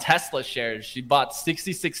Tesla shares. She bought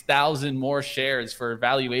 66,000 more shares for a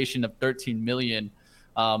valuation of $13 million,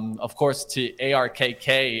 of course, to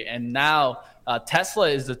ARKK, and now Tesla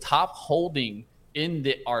is the top holding in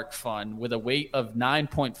the ARK fund with a weight of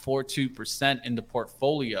 9.42% in the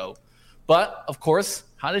portfolio. But of course,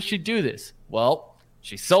 how does she do this? Well,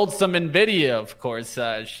 she sold some NVIDIA, of course.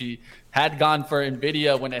 She had gone for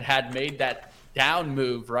NVIDIA when it had made that down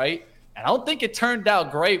move, right? And I don't think it turned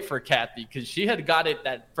out great for Kathy, because she had got it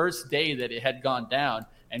that first day that it had gone down.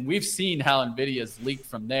 And we've seen how NVIDIA's leaked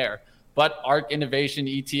from there. But ARK Innovation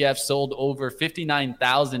ETF sold over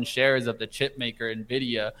 59,000 shares of the chip maker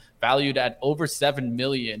NVIDIA, valued at over $7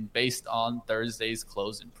 million based on Thursday's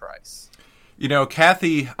closing price. You know,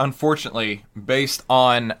 Kathy, unfortunately, based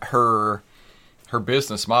on her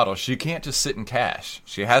business model, she can't just sit in cash.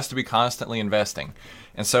 She has to be constantly investing.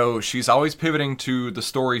 And so she's always pivoting to the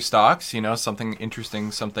story stocks, something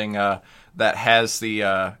interesting, something that has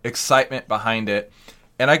the excitement behind it.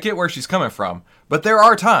 And I get where she's coming from. But there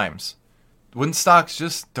are times when stocks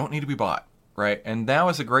just don't need to be bought, right? And now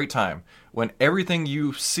is a great time when everything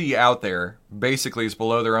you see out there basically is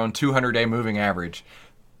below their own 200-day moving average.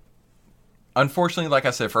 Unfortunately, like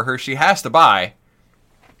I said, for her, she has to buy,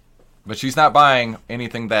 but she's not buying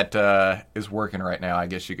anything that is working right now, I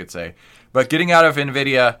guess you could say. But getting out of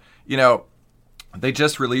NVIDIA, they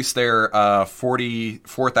just released their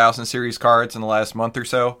 44,000 series cards in the last month or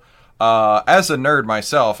so. As a nerd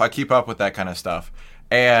myself, I keep up with that kind of stuff.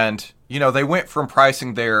 And, they went from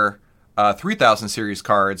pricing their 3,000 series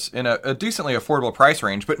cards in a decently affordable price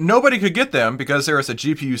range, but nobody could get them because there was a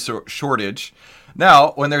GPU shortage.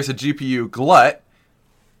 Now, when there's a GPU glut,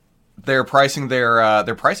 they're pricing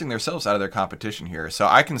themselves out of their competition here. So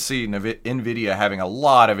I can see NVIDIA having a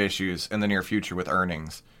lot of issues in the near future with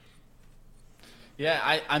earnings.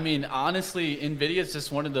 Yeah, I mean, honestly, NVIDIA is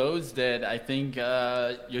just one of those that I think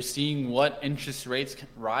you're seeing what interest rates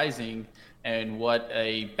rising and what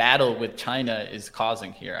a battle with China is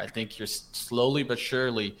causing here. I think you're slowly but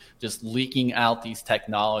surely just leaking out these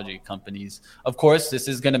technology companies. Of course, this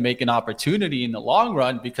is going to make an opportunity in the long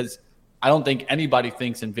run because I don't think anybody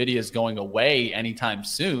thinks NVIDIA is going away anytime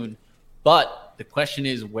soon. But the question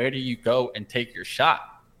is, where do you go and take your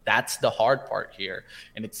shot? That's the hard part here.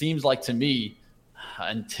 And it seems like to me,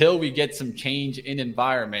 until we get some change in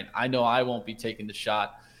environment, I know I won't be taking the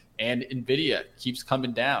shot. And NVIDIA keeps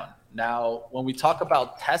coming down. Now, when we talk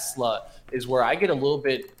about Tesla is where I get a little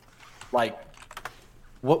bit like,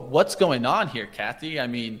 what's going on here, Kathy? I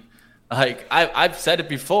mean, like I've said it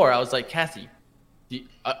before. I was like, Kathy,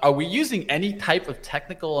 are we using any type of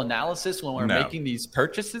technical analysis when we're making these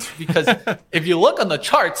purchases? Because if you look on the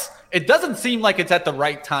charts, it doesn't seem like it's at the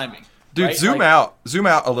right timing. Dude, right? zoom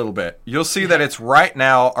out a little bit. You'll see that it's right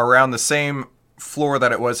now around the same floor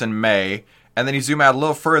that it was in May. And then you zoom out a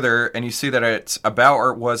little further and you see that it's about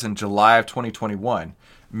where it was in July of 2021.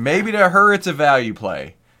 Maybe to her it's a value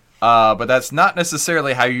play. But that's not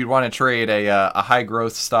necessarily how you'd want to trade a high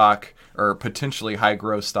growth stock or potentially high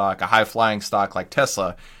growth stock, a high flying stock like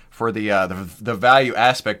Tesla for the value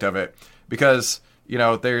aspect of it. Because,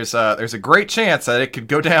 there's a great chance that it could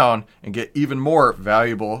go down and get even more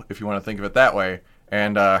valuable if you want to think of it that way.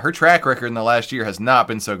 And her track record in the last year has not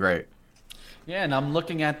been so great. Yeah, and I'm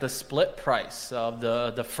looking at the split price of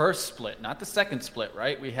the first split, not the second split,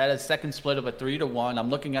 right? We had a second split of a 3-to-1.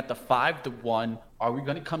 I'm looking at the 5-to-1. Are we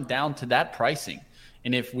going to come down to that pricing?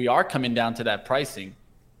 And if we are coming down to that pricing,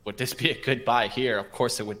 would this be a good buy here? Of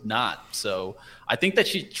course it would not. So I think that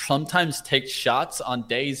she sometimes takes shots on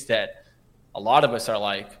days that a lot of us are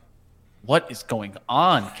like, what is going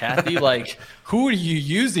on, Kathy? Like, who are you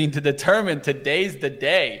using to determine today's the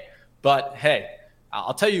day? But hey,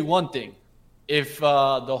 I'll tell you one thing. If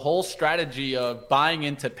the whole strategy of buying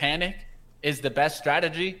into panic is the best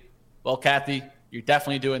strategy, well, Kathy, you're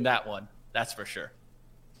definitely doing that one. That's for sure.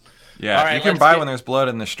 Yeah, right, you can buy when there's blood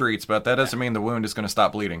in the streets, but that doesn't mean the wound is going to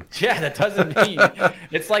stop bleeding. Yeah, that doesn't mean.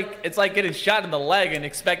 It's like getting shot in the leg and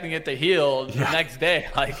expecting it to heal the next day.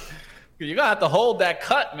 Like, you're going to have to hold that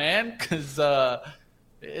cut, man, because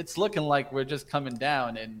it's looking like we're just coming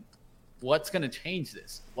down. And what's going to change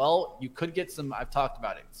this? Well, you could get some, I've talked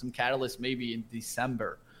about it, some catalyst maybe in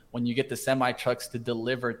December when you get the semi trucks to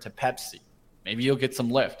deliver to Pepsi. Maybe you'll get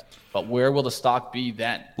some lift, but where will the stock be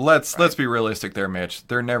then? Let's be realistic there, Mitch.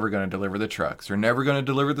 They're never going to deliver the trucks. They're never going to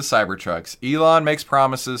deliver the cyber trucks. Elon makes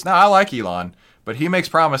promises. Now, I like Elon, but he makes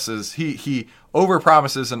promises. He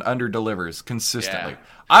over-promises and under-delivers consistently. Yeah.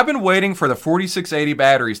 I've been waiting for the 4680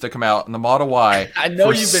 batteries to come out in the Model Y I know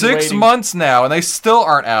for you've been 6 waiting. months now, and they still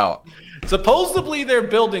aren't out. Supposedly they're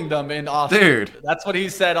building them in Austin. Dude. That's what he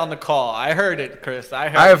said on the call. I heard it, Chris. I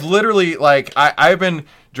have literally, I've been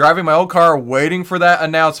driving my old car waiting for that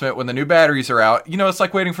announcement when the new batteries are out. It's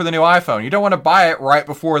like waiting for the new iPhone. You don't want to buy it right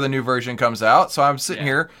before the new version comes out. So I'm sitting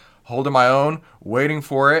here holding my own, waiting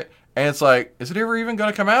for it. And it's like, is it ever even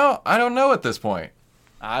going to come out? I don't know at this point.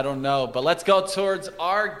 I don't know, but let's go towards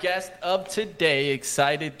our guest of today.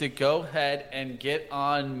 Excited to go ahead and get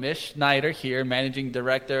on Miss Schneider here, Managing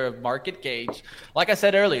Director of Market Gauge. Like I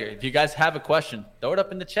said earlier, if you guys have a question, throw it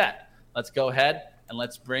up in the chat. Let's go ahead and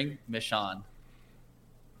let's bring Miss on.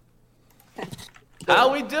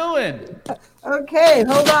 How we doing? Okay,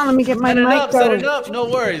 hold on. Let me get my mic Set going. it up. No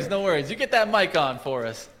worries. You get that mic on for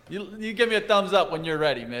us. You give me a thumbs up when you're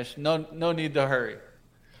ready, Mish. No need to hurry.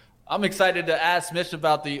 I'm excited to ask Mish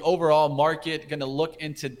about the overall market, going to look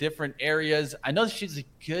into different areas. I know she's a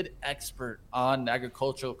good expert on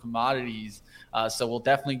agricultural commodities, so we'll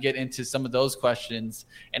definitely get into some of those questions.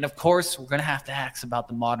 And, of course, we're going to have to ask about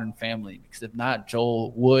the Modern Family, because if not,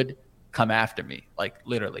 Joel would come after me. Like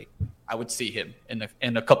literally, I would see him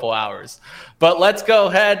in a couple hours. But let's go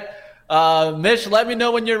ahead. Mitch, let me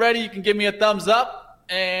know when you're ready. You can give me a thumbs up.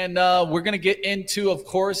 And we're going to get into, of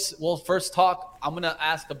course, we'll first talk. I'm going to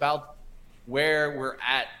ask about where we're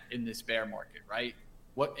at in this bear market, right?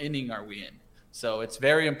 What inning are we in? So it's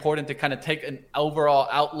very important to kind of take an overall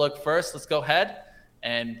outlook first. Let's go ahead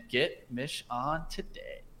and get Mish on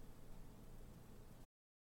today.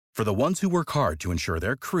 For the ones who work hard to ensure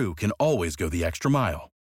their crew can always go the extra mile,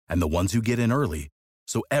 and the ones who get in early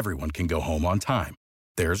so everyone can go home on time,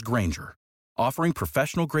 there's Grainger, offering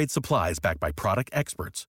professional-grade supplies backed by product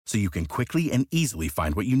experts so you can quickly and easily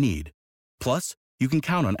find what you need. Plus, you can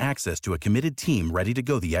count on access to a committed team ready to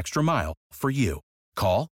go the extra mile for you.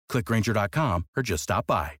 Call, click Grainger.com, or just stop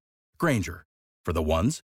by. Grainger, for the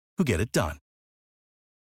ones who get it done.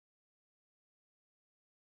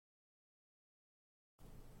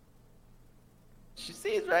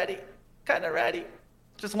 She's ready, kind of ready.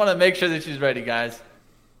 Just want to make sure that she's ready, guys.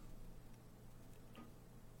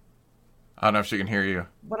 I don't know if she can hear you.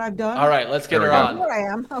 What I've done? All right, let's get her on. Here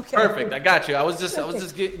I am. Okay. Perfect. I got you. I was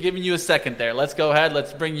just giving you a second there. Let's go ahead.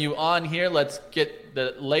 Let's bring you on here. Let's get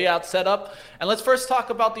the layout set up, and let's first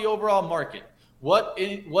talk about the overall market. What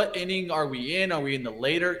inning are we in? Are we in the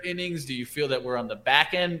later innings? Do you feel that we're on the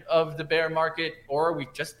back end of the bear market, or are we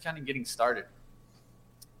just kind of getting started?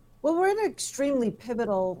 Well, we're in an extremely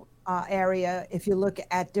pivotal area if you look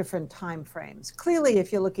at different time frames. Clearly,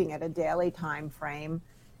 if you're looking at a daily time frame,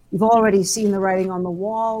 you've already seen the writing on the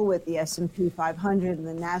wall with the S&P 500 and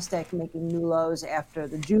the NASDAQ making new lows after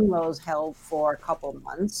the June lows held for a couple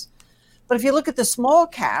months. But if you look at the small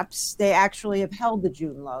caps, they actually have held the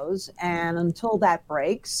June lows. And until that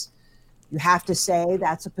breaks, you have to say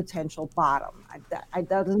that's a potential bottom. It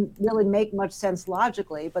doesn't really make much sense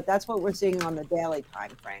logically, but that's what we're seeing on the daily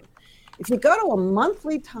time frame. If you go to a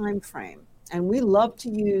monthly time frame, and we love to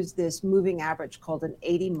use this moving average called an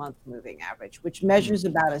 80-month moving average, which measures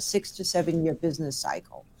about a 6 to 7 year business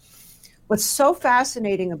cycle. What's so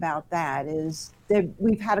fascinating about that is that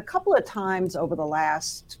we've had a couple of times over the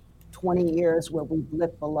last 20 years where we've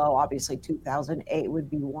blipped below. Obviously 2008 would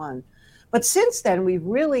be one. But since then, we've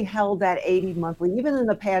really held that 80 monthly. Even in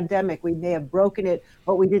the pandemic, we may have broken it,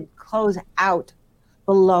 but we did close out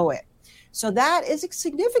below it. So that is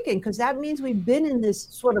significant because that means we've been in this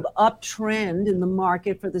sort of uptrend in the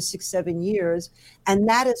market for the 6-7 years, and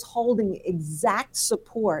that is holding exact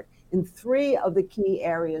support in 3 of the key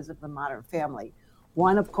areas of the modern family.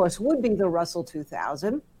 One, of course, would be the Russell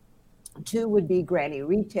 2000. 2 would be Granny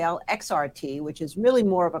Retail, XRT, which is really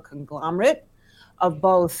more of a conglomerate of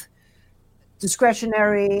both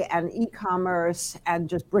discretionary and e-commerce and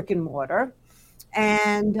just brick and mortar.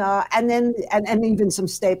 And then even some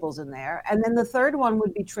staples in there. And then the third one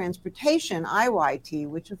would be transportation, IYT,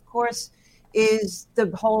 which of course is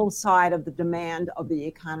the whole side of the demand of the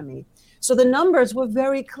economy. So the numbers were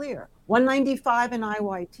very clear: 195 in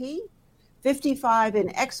IYT, 55 in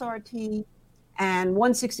XRT, and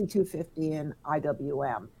 162.50 in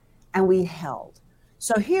IWM. And we held.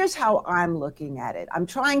 So here's how I'm looking at it. I'm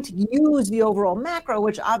trying to use the overall macro,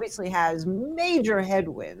 which obviously has major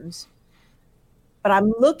headwinds. But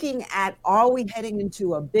I'm looking at, are we heading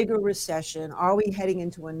into a bigger recession? Are we heading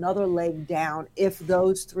into another leg down if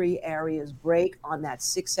those 3 areas break on that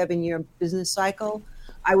 6-7 year business cycle?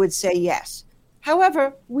 I would say yes.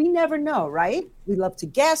 However, we never know, right? We love to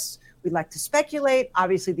guess. We like to speculate.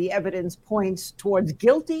 Obviously, the evidence points towards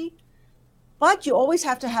guilty, but you always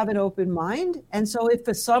have to have an open mind. And so if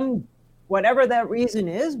for some, whatever that reason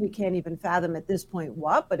is, we can't even fathom at this point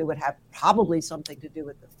what, but it would have probably something to do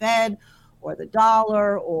with the Fed or the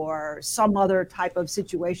dollar or some other type of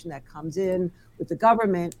situation that comes in with the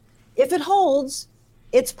government. If it holds,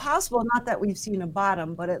 it's possible, not that we've seen a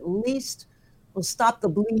bottom, but at least we'll stop the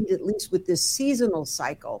bleed, at least with this seasonal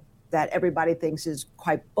cycle that everybody thinks is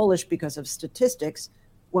quite bullish because of statistics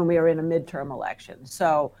when we are in a midterm election.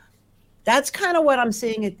 So that's kind of what I'm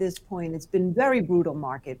seeing at this point. It's been very brutal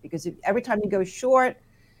market because every time you go short,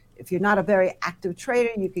 if you're not a very active trader,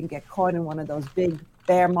 you can get caught in one of those big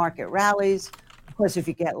bear market rallies. Of course, if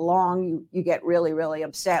you get long, you get really, really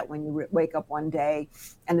upset when you wake up one day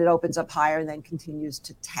and it opens up higher and then continues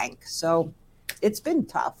to tank. So it's been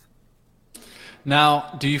tough.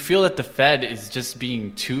 Now, do you feel that the Fed is just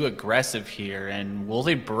being too aggressive here, and will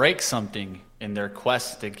they break something in their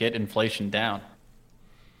quest to get inflation down?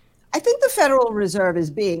 I think the Federal Reserve is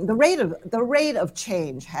being, the rate of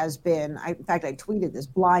change has been, in fact, I tweeted this,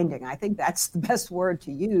 blinding. I think that's the best word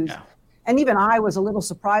to use. Yeah. And even I was a little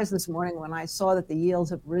surprised this morning when I saw that the yields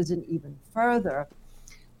have risen even further.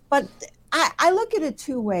 But I look at it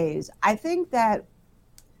 2 ways. I think that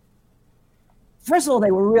first of all,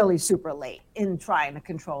 they were really super late in trying to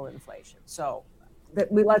control inflation. So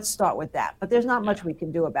let's start with that. But there's not much we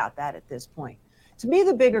can do about that at this point. To me,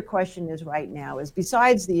 the bigger question is right now is,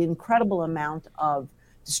 besides the incredible amount of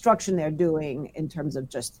destruction they're doing in terms of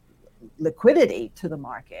just liquidity to the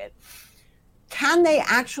market, can they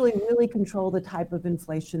actually really control the type of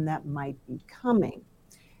inflation that might be coming?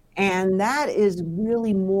 And that is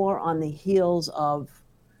really more on the heels of,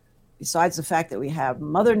 besides the fact that we have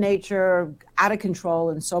Mother Nature out of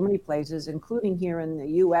control in so many places, including here in the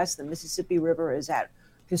US, the Mississippi River is at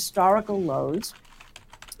historical lows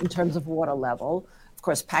in terms of water level. Of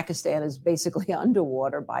course, Pakistan is basically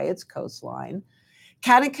underwater by its coastline.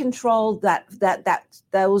 Can it control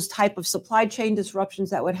those type of supply chain disruptions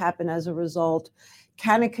that would happen as a result?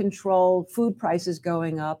 Can it control food prices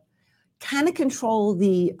going up? Can it control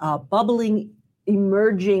the bubbling,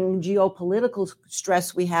 emerging geopolitical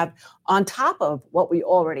stress we have on top of what we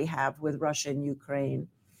already have with Russia and Ukraine?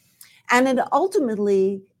 And then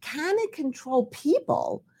ultimately, can it control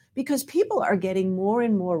people? Because people are getting more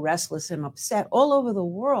and more restless and upset all over the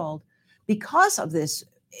world because of this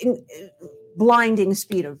blinding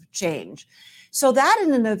speed of change. So that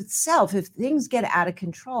in and of itself, if things get out of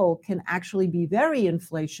control, can actually be very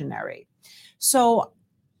inflationary. So,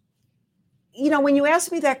 when you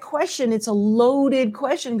ask me that question, it's a loaded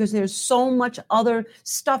question because there's so much other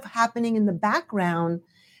stuff happening in the background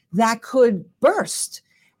that could burst.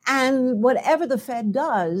 And whatever the Fed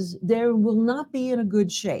does, there will not be in a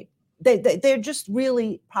good shape. They're just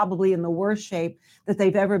really probably in the worst shape that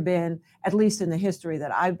they've ever been, at least in the history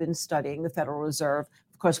that I've been studying, the Federal Reserve.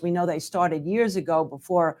 Of course, we know they started years ago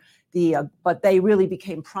before but they really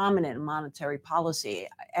became prominent in monetary policy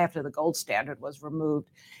after the gold standard was removed.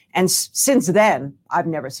 And since then, I've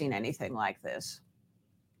never seen anything like this.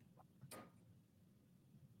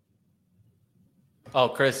 Oh,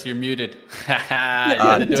 Chris, you're muted. You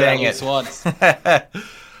had to do dang it at least once.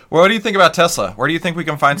 Well, what do you think about Tesla? Where do you think we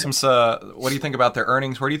can find some? What do you think about their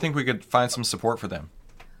earnings? Where do you think we could find some support for them?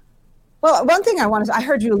 Well, one thing I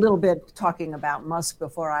heard you a little bit talking about Musk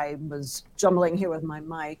before I was jumbling here with my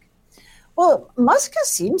mic. Well, Musk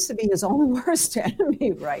seems to be his own worst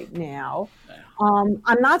enemy right now. I'm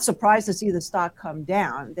not surprised to see the stock come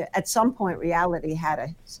down. At some point, reality had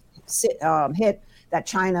a hit that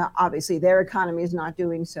China, obviously, their economy is not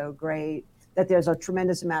doing so great, that there's a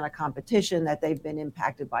tremendous amount of competition, that they've been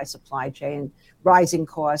impacted by supply chain, rising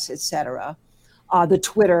costs, et cetera. The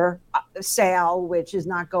Twitter sale, which is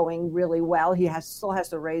not going really well, he still has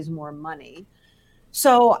to raise more money.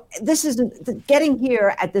 So getting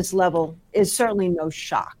here at this level is certainly no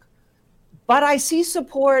shock. But I see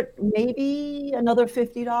support maybe another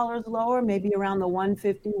 $50 lower, maybe around the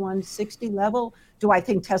 150, 160 level. Do I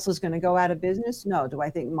think Tesla's going to go out of business? No. Do I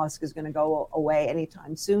think Musk is going to go away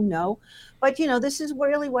anytime soon? No. But, this is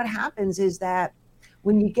really what happens, is that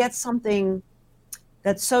when you get something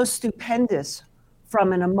that's so stupendous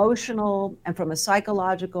from an emotional and from a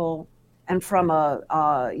psychological and from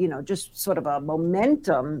a, just sort of a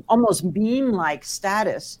momentum, almost beam-like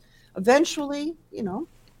status, eventually,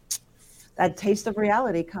 that taste of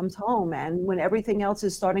reality comes home. And when everything else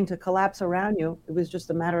is starting to collapse around you, it was just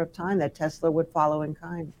a matter of time that Tesla would follow in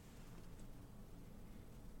kind.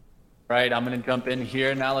 Right, I'm going to jump in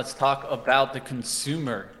here. Now let's talk about the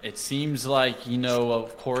consumer. It seems like,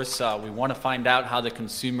 of course, we want to find out how the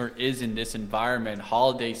consumer is in this environment,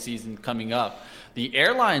 holiday season coming up. The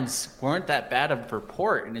airlines weren't that bad of a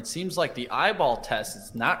report, and it seems like the eyeball test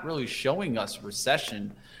is not really showing us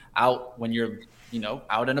recession out when you're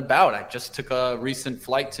out and about. I just took a recent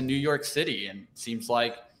flight to New York City, and it seems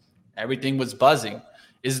like everything was buzzing.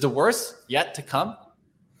 Is the worst yet to come?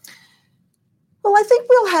 Well, I think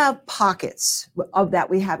we'll have pockets of that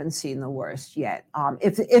we haven't seen the worst yet.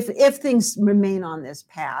 If things remain on this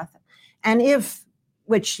path, and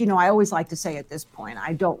which I always like to say at this point,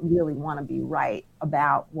 I don't really want to be right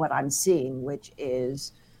about what I'm seeing, which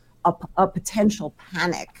is a potential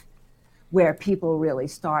panic where people really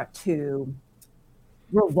start to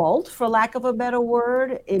revolt, for lack of a better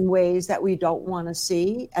word, in ways that we don't want to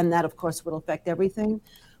see. And that, of course, will affect everything.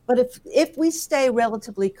 But if we stay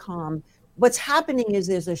relatively calm, what's happening is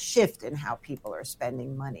there's a shift in how people are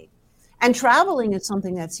spending money. And traveling is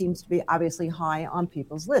something that seems to be obviously high on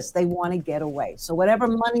people's lists. They want to get away. So whatever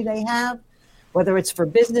money they have, whether it's for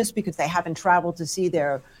business because they haven't traveled to see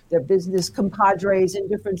their business compadres in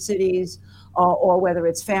different cities, or whether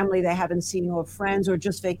it's family they haven't seen, or friends, or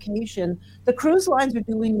just vacation, the cruise lines are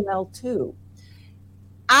doing well too.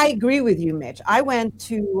 I agree with you, Mitch. I went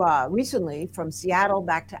to recently from Seattle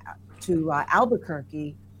back to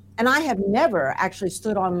Albuquerque And I have never actually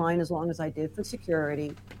stood online as long as I did for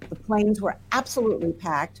security. The planes were absolutely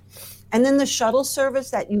packed. And then the shuttle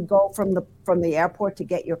service that you go from the airport to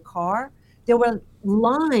get your car, there were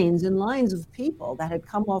lines and lines of people that had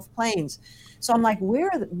come off planes. So I'm like,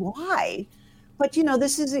 why? But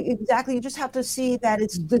this is exactly, you just have to see that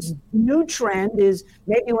it's this new trend is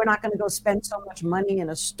maybe we're not going to go spend so much money in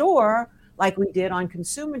a store like we did on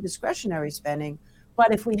consumer discretionary spending.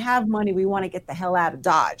 But if we have money, we want to get the hell out of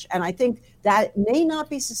Dodge. And I think that may not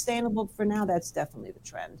be sustainable for now. That's definitely the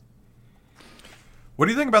trend. What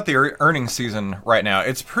do you think about the earnings season right now?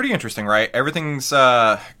 It's pretty interesting, right? Everything's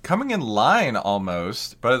coming in line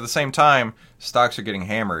almost, but at the same time, stocks are getting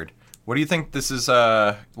hammered. What do you think this is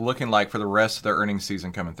looking like for the rest of the earnings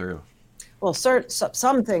season coming through? Well,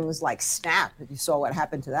 some things like Snap, if you saw what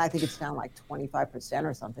happened to that, I think it's down like 25%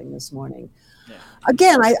 or something this morning. Yeah.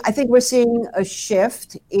 Again, I think we're seeing a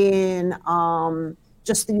shift in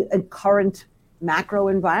just the current macro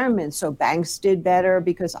environment. So banks did better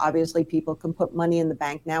because obviously people can put money in the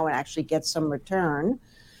bank now and actually get some return.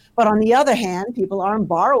 But on the other hand, people aren't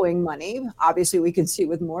borrowing money. Obviously, we can see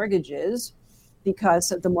with mortgages because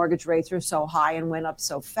the mortgage rates are so high and went up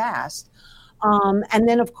so fast. And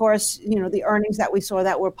then, of course, the earnings that we saw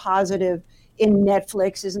that were positive in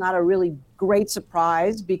Netflix is not a really great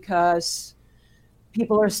surprise because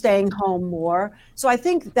people are staying home more. So I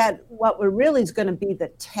think that what we're really is going to be the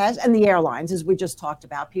test, and the airlines, as we just talked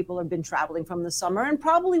about, people have been traveling from the summer and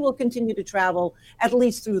probably will continue to travel at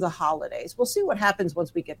least through the holidays. We'll see what happens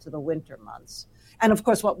once we get to the winter months. And of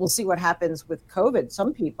course, we'll see what happens with COVID.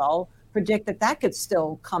 Some people predict that could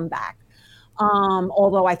still come back.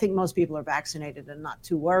 Although I think most people are vaccinated and not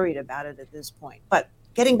too worried about it at this point. But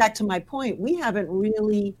getting back to my point, we haven't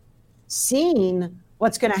really seen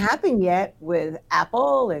what's going to happen yet with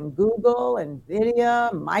Apple and Google and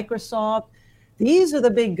Nvidia, Microsoft. These are the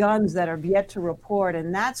big guns that are yet to report,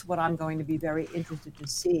 and that's what I'm going to be very interested to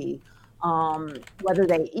see, whether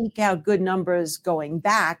they eke out good numbers going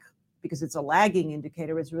back, because it's a lagging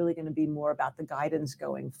indicator. It's really going to be more about the guidance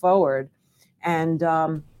going forward. And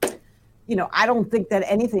I don't think that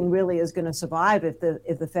anything really is going to survive if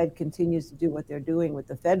the Fed continues to do what they're doing with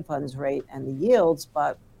the Fed funds rate and the yields,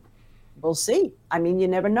 but we'll see. I mean, you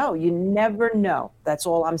never know. You never know. That's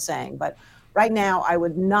all I'm saying. But right now, I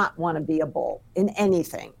would not want to be a bull in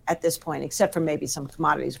anything at this point, except for maybe some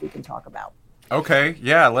commodities we can talk about. Okay,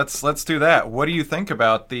 yeah, let's do that. What do you think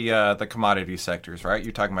about the commodity sectors, right?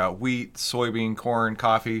 You're talking about wheat, soybean, corn,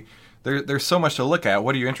 coffee. There's so much to look at.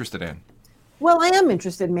 What are you interested in? Well, I am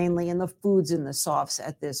interested mainly in the foods and the softs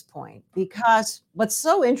at this point, because what's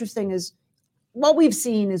so interesting is what we've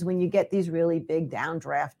seen is when you get these really big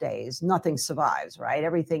downdraft days, nothing survives, right?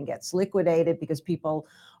 Everything gets liquidated because people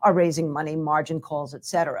are raising money, margin calls, et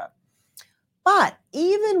cetera. But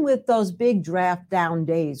even with those big draft down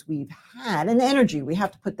days we've had, and energy, we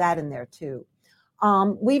have to put that in there too.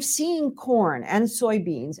 We've seen corn and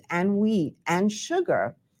soybeans and wheat and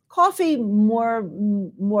sugar. Coffee more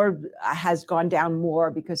has gone down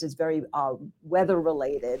more because it's very weather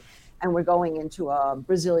related, and we're going into a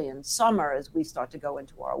Brazilian summer as we start to go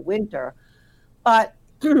into our winter. But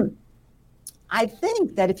I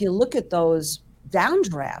think that if you look at those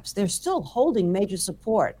downdrafts, they're still holding major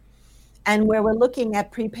support. And where we're looking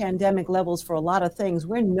at pre-pandemic levels for a lot of things,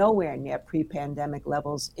 we're nowhere near pre-pandemic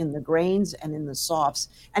levels in the grains and in the softs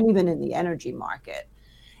and even in the energy market.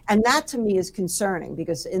 And that to me is concerning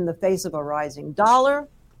because in the face of a rising dollar,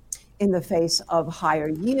 in the face of higher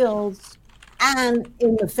yields, and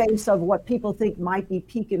in the face of what people think might be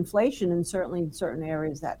peak inflation, and certainly in certain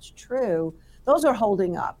areas that's true, those are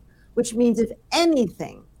holding up, which means if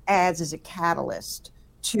anything adds as a catalyst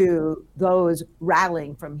to those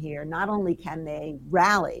rallying from here, not only can they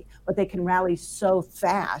rally, but they can rally so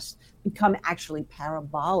fast, become actually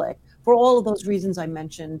parabolic for all of those reasons I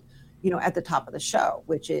mentioned, at the top of the show,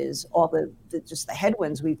 which is all the just the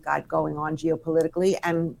headwinds we've got going on geopolitically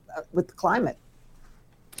and with the climate.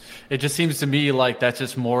 It just seems to me like that's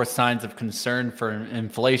just more signs of concern for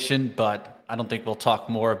inflation, but I don't think we'll talk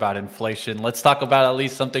more about inflation. Let's talk about at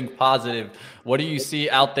least something positive. What do you see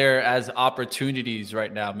out there as opportunities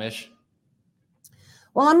right now, Mish?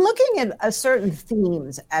 Well, I'm looking at certain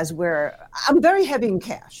themes I'm very heavy in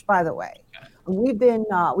cash, by the way. We've been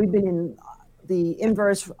in the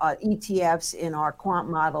inverse ETFs in our quant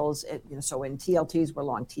models. So in TLTs, we're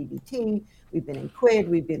long TBT. We've been in QUID,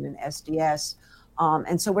 we've been in SDS.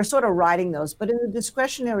 And so we're sort of riding those. But in the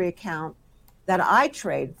discretionary account that I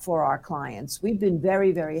trade for our clients, we've been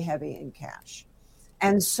very, very heavy in cash.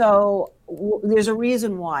 And so there's a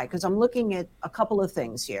reason why, because I'm looking at a couple of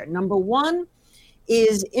things here. Number one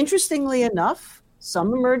is, interestingly enough,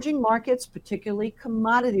 Some emerging markets, particularly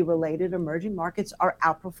commodity-related emerging markets, are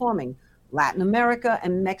outperforming. Latin America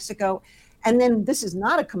and Mexico. And then this is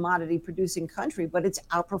not a commodity producing country, but it's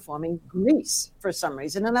outperforming Greece for some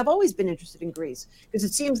reason. And I've always been interested in Greece because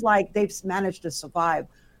it seems like they've managed to survive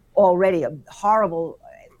already a horrible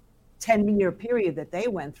 10-year period that they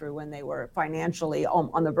went through when they were financially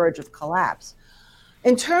on the verge of collapse.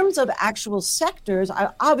 In terms of actual sectors,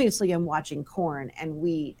 I obviously am watching corn and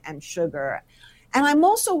wheat and sugar. And I'm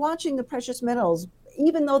also watching the precious metals,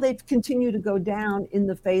 even though they've continued to go down in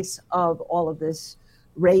the face of all of this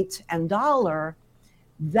rate and dollar,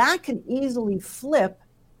 that can easily flip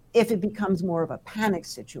if it becomes more of a panic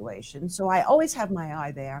situation. So I always have my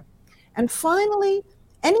eye there. And finally,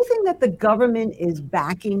 anything that the government is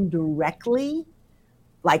backing directly,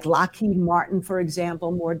 like Lockheed Martin, for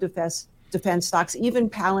example, more defense stocks, even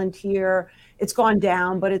Palantir, it's gone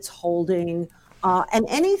down, but it's holding. And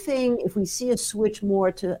anything, if we see a switch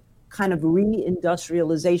more to kind of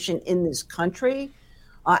reindustrialization in this country,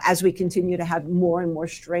 as we continue to have more and more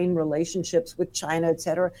strained relationships with China, et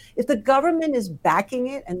cetera. If the government is backing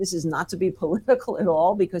it, and this is not to be political at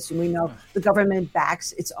all, because we know the government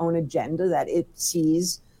backs its own agenda that it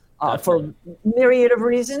sees for myriad of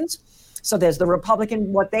reasons. So there's the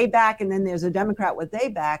Republican, what they back, and then there's a Democrat, what they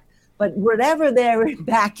back. But whatever they're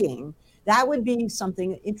backing, that would be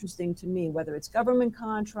something interesting to me, whether it's government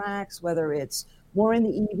contracts, whether it's more in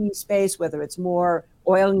the EV space, whether it's more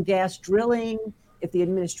oil and gas drilling, if the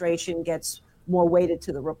administration gets more weighted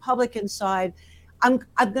to the Republican side. I'm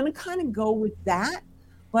going to kind of go with that.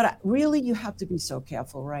 But really, you have to be so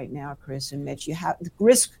careful right now, Chris and Mitch.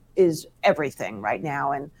 Risk is everything right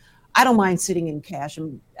now. And I don't mind sitting in cash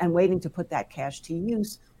and waiting to put that cash to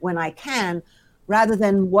use when I can, rather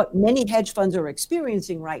than what many hedge funds are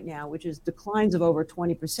experiencing right now, which is declines of over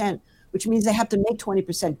 20%, which means they have to make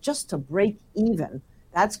 20% just to break even.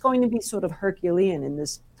 That's going to be sort of Herculean in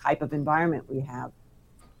this type of environment we have.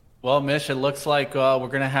 Well, Mish, it looks like we're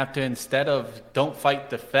going to have to, instead of don't fight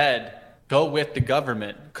the Fed, go with the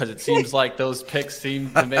government, because it seems like those picks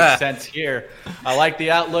seem to make sense here. I like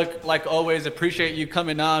the outlook, like always. Appreciate you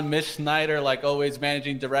coming on. Mish Snyder, like always,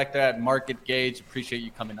 managing director at Market Gauge. Appreciate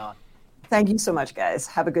you coming on. Thank you so much, guys.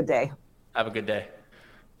 Have a good day. Have a good day.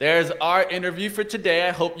 There's our interview for today.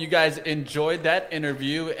 I hope you guys enjoyed that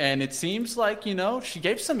interview. And it seems like, she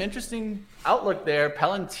gave some interesting outlook there.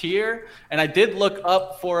 Palantir. And I did look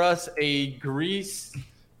up for us a Greece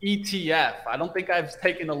ETF. I don't think I've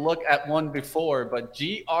taken a look at one before, but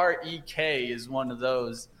GREK is one of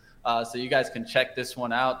those. So you guys can check this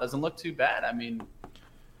one out. Doesn't look too bad. I mean,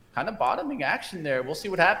 kind of bottoming action there. We'll see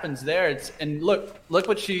what happens there. And look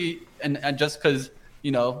what she, and just because,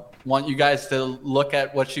 want you guys to look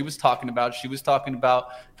at what she was talking about. She was talking about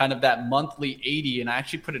kind of that monthly 80, and I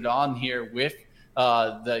actually put it on here with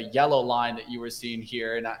the yellow line that you were seeing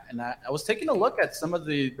here. And I was taking a look at some of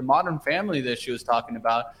the modern family that she was talking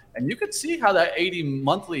about, and you could see how that 80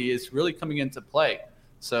 monthly is really coming into play.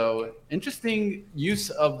 So interesting use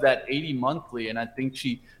of that 80 monthly, and I think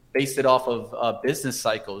she based it off of business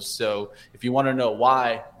cycles. So if you want to know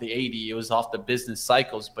why the 80, it was off the business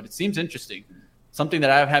cycles, but it seems interesting. Something that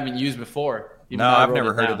I haven't used before. No, I've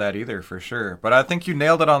never heard of that either, for sure. But I think you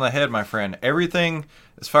nailed it on the head, my friend. Everything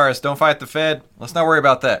as far as don't fight the Fed, let's not worry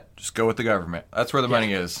about that. Just go with the government. That's where the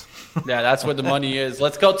money is. Yeah, that's where the money is.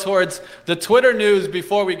 Let's go towards the Twitter news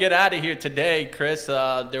before we get out of here today, Chris.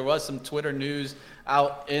 There was some Twitter news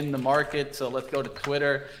out in the market, so let's go to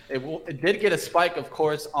Twitter. It did get a spike, of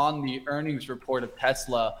course, on the earnings report of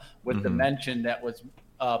Tesla with the mention that was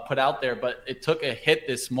put out there, but it took a hit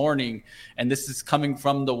this morning. And this is coming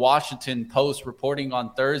from the Washington Post, reporting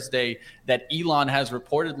on Thursday that Elon has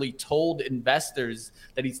reportedly told investors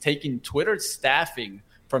that he's taking Twitter staffing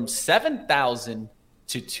from 7,000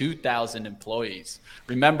 to 2,000 employees.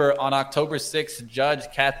 Remember, on October 6th,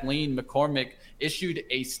 Judge Kathleen McCormick issued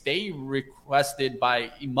a stay requested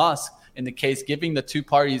by Musk in the case, giving the two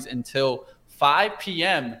parties until 5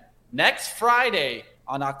 p.m. next Friday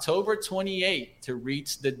on October 28th to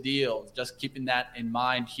reach the deal. Just keeping that in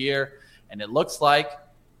mind here. And it looks like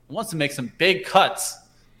it wants to make some big cuts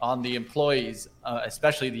on the employees,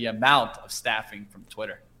 especially the amount of staffing from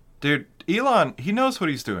Twitter. Dude, Elon, he knows what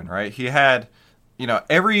he's doing, right? He had,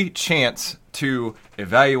 every chance to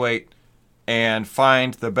evaluate and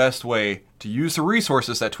find the best way to use the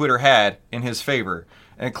resources that Twitter had in his favor.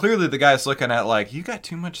 And clearly the guy's looking at like, you got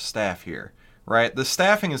too much staff here. Right? The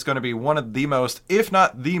staffing is going to be one of the most, if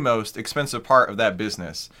not the most expensive part of that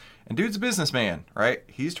business. And dude's a businessman, right?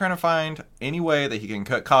 He's trying to find any way that he can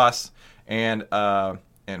cut costs and,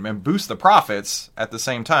 and boost the profits at the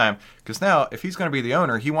same time. Because now, if he's going to be the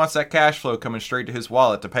owner, he wants that cash flow coming straight to his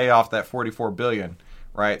wallet to pay off that $44 billion,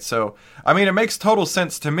 right? So, I mean, it makes total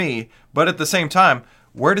sense to me. But at the same time,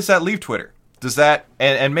 where does that leave Twitter? Does that,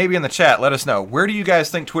 and maybe in the chat, let us know, where do you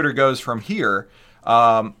guys think Twitter goes from here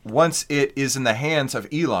once it is in the hands of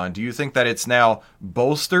Elon? Do you think that it's now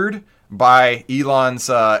bolstered by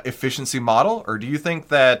Elon's efficiency model? Or do you think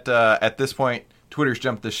that at this point, Twitter's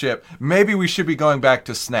jumped the ship? Maybe we should be going back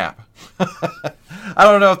to Snap. I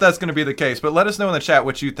don't know if that's going to be the case, but let us know in the chat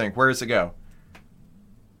what you think. Where does it go?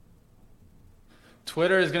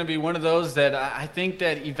 Twitter is going to be one of those that I think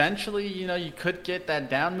that eventually, you could get that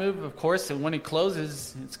down move, of course, and when it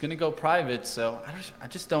closes, it's going to go private. So I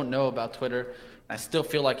just don't know about Twitter. I still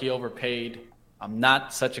feel like he overpaid. I'm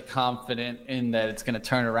not such a confident in that it's going to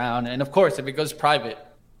turn around. And of course, if it goes private,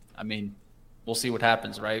 I mean, we'll see what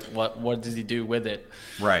happens, right? What does he do with it?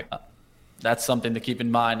 Right. That's something to keep in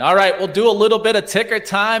mind. All right, we'll do a little bit of ticker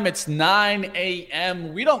time. It's 9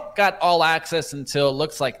 a.m. We don't got all access until it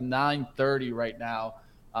looks like 9:30 right now.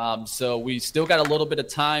 So we still got a little bit of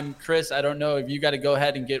time. Chris, I don't know if you got to go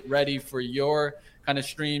ahead and get ready for your kind of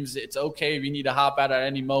streams. It's okay if you need to hop out at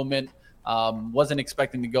any moment. Wasn't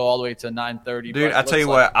expecting to go all the way to 9:30. Dude, I tell you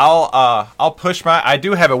what, I'll push I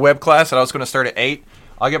do have a web class that I was going to start at 8.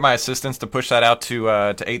 I'll get my assistants to push that out to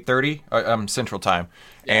 8:30 Central Time,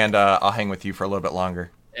 and I'll hang with you for a little bit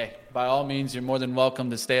longer. Hey, by all means, you're more than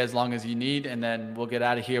welcome to stay as long as you need, and then we'll get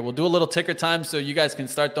out of here. We'll do a little ticker time so you guys can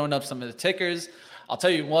start throwing up some of the tickers. I'll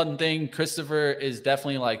tell you one thing, Christopher is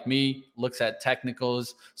definitely like me, looks at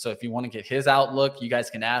technicals. So if you want to get his outlook, you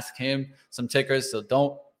guys can ask him some tickers. So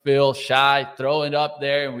don't feel shy, throw it up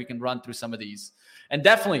there, and we can run through some of these. And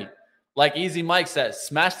definitely, like Easy Mike says,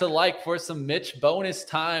 smash the like for some Mitch bonus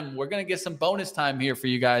time. We're going to get some bonus time here for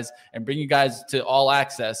you guys and bring you guys to all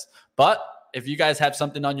access. But if you guys have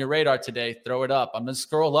something on your radar today, throw it up. I'm going to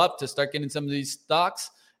scroll up to start getting some of these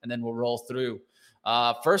stocks, and then we'll roll through.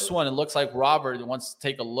 First one, it looks like Robert wants to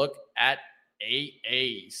take a look at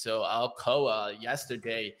AA. So Alcoa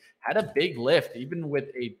yesterday had a big lift, even with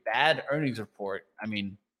a bad earnings report. I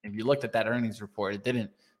mean, if you looked at that earnings report, it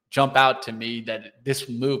didn't jump out to me that this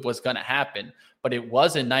move was going to happen, but it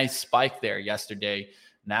was a nice spike there yesterday.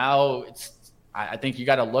 Now I think you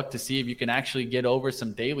got to look to see if you can actually get over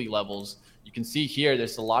some daily levels. You can see here,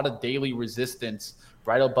 there's a lot of daily resistance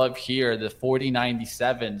right above here, the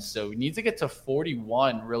 40.97. So we need to get to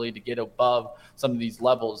 41 really to get above some of these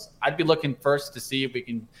levels. I'd be looking first to see if we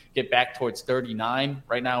can get back towards 39.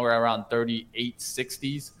 Right now we're around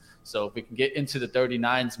 38.60s. So if we can get into the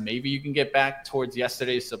 39s, maybe you can get back towards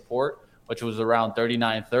yesterday's support, which was around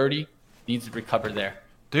 39.30. Needs to recover there.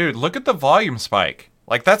 Dude, look at the volume spike.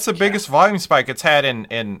 Like, that's the biggest volume spike it's had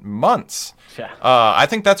in months. Yeah. I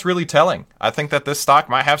think that's really telling. I think that this stock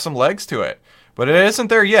might have some legs to it, but it isn't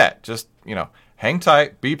there yet. Just, hang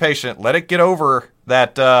tight, be patient, let it get over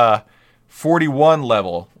that 41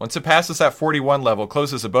 level. Once it passes that 41 level,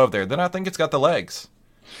 closes above there, then I think it's got the legs.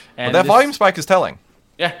 But that volume spike is telling.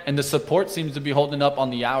 Yeah, and the support seems to be holding up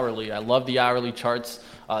on the hourly. I love the hourly charts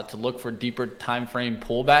to look for deeper time frame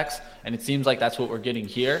pullbacks, and it seems like that's what we're getting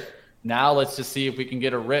here. Now let's just see if we can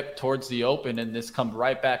get a rip towards the open and this comes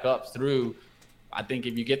right back up through. I think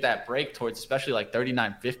if you get that break towards especially like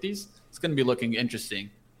 39.50s, it's going to be looking interesting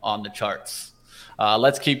on the charts.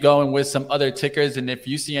 Let's keep going with some other tickers, and if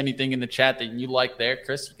you see anything in the chat that you like there,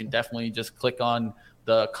 Chris, you can definitely just click on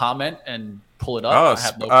the comment and pull it up. Oh, I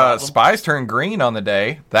have no problem. Spies turned green on the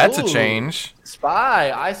day. That's a change.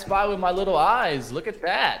 I spy with my little eyes. Look at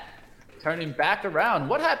that. Turning back around.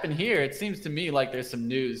 What happened here? It seems to me like there's some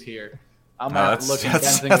news here.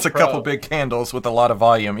 That's a couple big candles with a lot of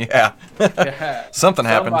volume. Yeah. Something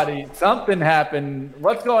happened. Something happened.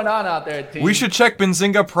 What's going on out there, team? We should check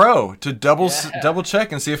Benzinga Pro to double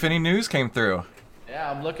check and see if any news came through. Yeah,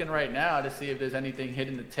 I'm looking right now to see if there's anything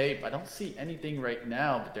hitting the tape. I don't see anything right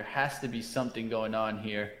now, but there has to be something going on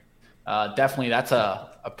here. Definitely, that's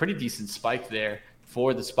a pretty decent spike there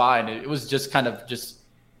for the SPY, and it was just kind of just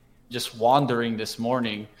wandering this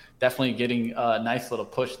morning. Definitely getting a nice little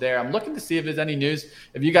push there. I'm looking to see if there's any news.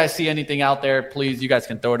 If you guys see anything out there, please, you guys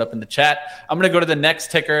can throw it up in the chat. I'm going to go to the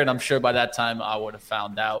next ticker, and I'm sure by that time I would have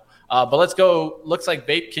found out. But let's go. Looks like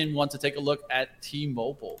Vapekin wants to take a look at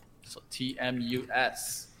T-Mobile. So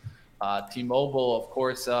TMUS. T-Mobile, of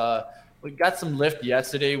course, we got some lift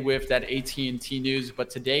yesterday with that AT&T news, but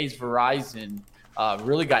today's Verizon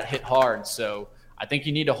really got hit hard. So I think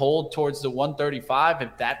you need to hold towards the 135.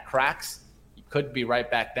 If that cracks, you could be right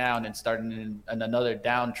back down and starting in another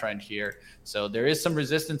downtrend here. So there is some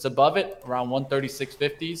resistance above it, around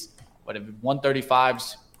 136.50s. But if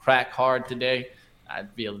 135s crack hard today,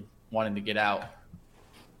 I'd be wanting to get out.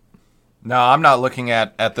 No, I'm not looking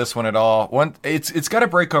at this one at all. It's got to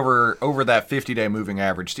break over that 50-day moving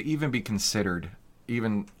average to even be considered,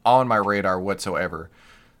 even on my radar whatsoever.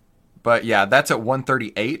 But yeah, that's at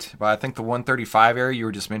 138. But I think the 135 area you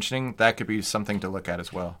were just mentioning, that could be something to look at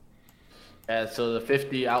as well. Yeah, so the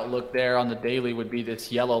 50 outlook there on the daily would be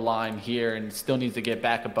this yellow line here, and still needs to get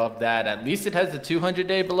back above that. At least it has the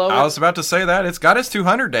 200-day below it. I was about to say that. It's got its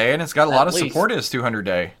 200-day, and it's got a lot of least. support at its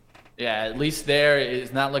 200-day. Yeah, at least there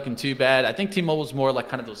is not looking too bad. I think T-Mobile's more like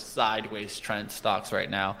kind of those sideways trend stocks right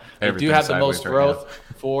now. They do have the most growth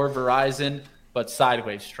for Verizon, but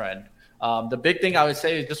sideways trend. The big thing I would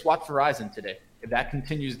say is just watch Verizon today. If that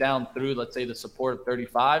continues down through, let's say, the support of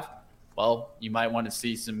 35, well, you might want to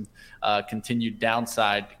see some continued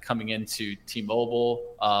downside coming into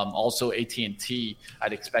T-Mobile. Also, AT&T,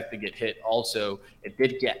 I'd expect to get hit. Also, it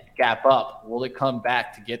did get gap up. Will it come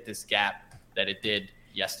back to get this gap that it did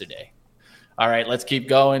yesterday? All right, let's keep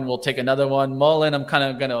going. We'll take another one. Mullen, I'm kind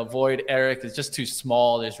of going to avoid Eric. It's just too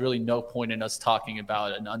small. There's really no point in us talking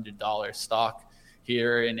about an $100 stock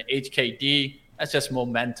here. In HKD, that's just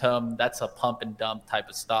momentum. That's a pump and dump type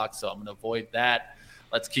of stock, so I'm going to avoid that.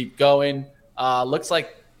 Let's keep going. Looks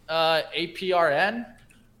like APRN,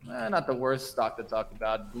 not the worst stock to talk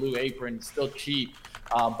about. Blue Apron, still cheap.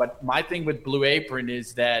 But my thing with Blue Apron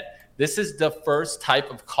is that this is the first type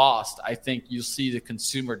of cost I think you'll see the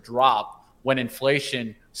consumer drop when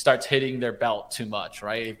inflation starts hitting their belt too much,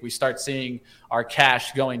 right? If we start seeing our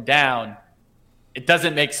cash going down, it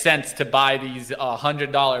doesn't make sense to buy these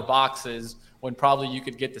 $100 boxes when probably you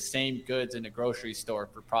could get the same goods in a grocery store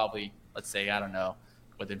for probably, let's say, I don't know,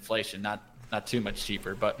 with inflation, not too much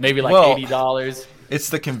cheaper, but maybe like $80. It's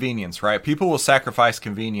the convenience, right? People will sacrifice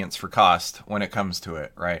convenience for cost when it comes to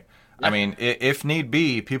it, right? Yeah. I mean, if need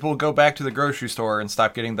be, people will go back to the grocery store and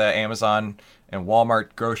stop getting the Amazon and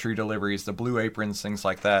Walmart grocery deliveries, the Blue Aprons, things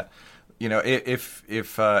like that. You know, if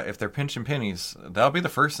they're pinching pennies, that'll be the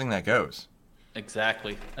first thing that goes.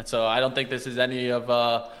 Exactly. And so I don't think this is any of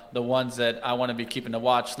the ones that I want to be keeping to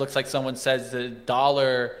watch. Looks like someone says the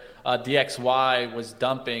dollar DXY was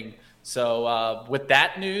dumping. So with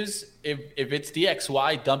that news, if it's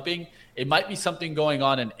DXY dumping, it might be something going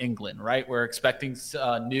on in England, right? We're expecting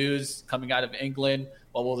news coming out of England.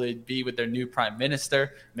 What will it be with their new prime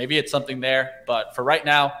minister? Maybe it's something there. But for right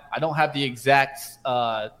now, I don't have the exact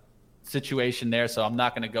situation there, so I'm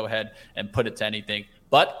not going to go ahead and put it to anything.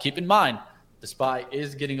 But keep in mind, the SPY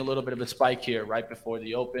is getting a little bit of a spike here right before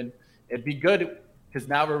the open. It'd be good because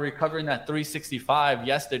now we're recovering that 365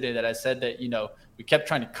 yesterday that I said that, you know, we kept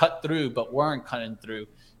trying to cut through but weren't cutting through.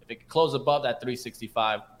 If it could close above that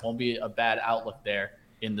 365, won't be a bad outlook there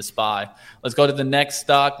in the SPY. Let's go to the next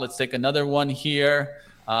stock. Let's take another one here.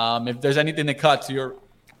 If there's anything that cuts your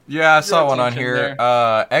Yeah, I saw one on here.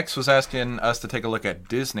 X was asking us to take a look at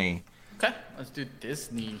Disney. Okay, let's do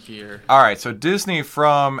Disney here. All right, so Disney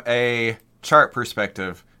from a chart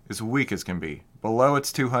perspective is weak as can be. Below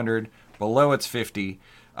its 200, below its 50.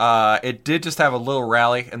 It did just have a little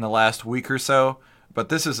rally in the last week or so, but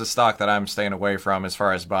this is a stock that I'm staying away from as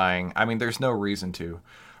far as buying. I mean, there's no reason to.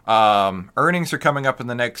 Earnings are coming up in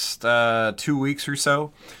the next 2 weeks or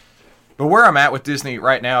so. But where I'm at with Disney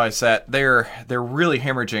right now is that they're really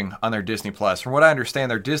hemorrhaging on their Disney Plus. From what I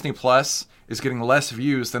understand, their Disney Plus is getting less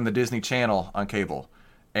views than the Disney Channel on cable.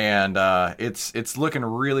 And it's looking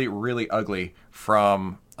really, really ugly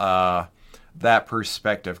from that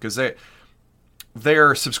perspective. Because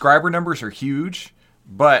their subscriber numbers are huge,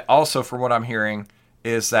 but also from what I'm hearing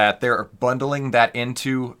is that they're bundling that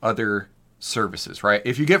into other services, right?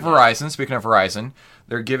 If you get Verizon, speaking of Verizon,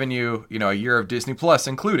 they're giving you, a year of Disney Plus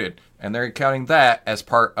included, and they're counting that as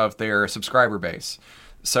part of their subscriber base.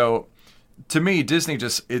 So to me, Disney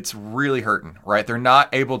it's really hurting, right? They're not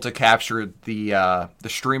able to capture the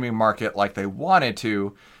streaming market like they wanted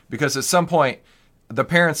to, because at some point, the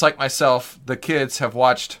parents like myself, the kids have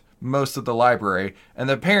watched most of the library, and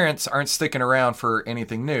the parents aren't sticking around for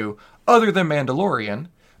anything new other than Mandalorian.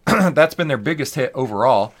 That's been their biggest hit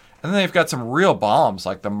overall. And then they've got some real bombs,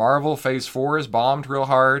 like the Marvel Phase 4 is bombed real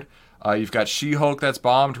hard. You've got She-Hulk that's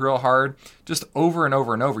bombed real hard. Just over and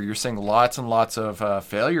over and over, you're seeing lots and lots of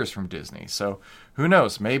failures from Disney. So who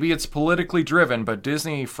knows? Maybe it's politically driven, but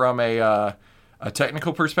Disney, from a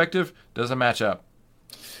technical perspective, doesn't match up.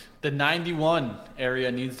 The 91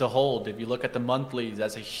 area needs to hold. If you look at the monthlies,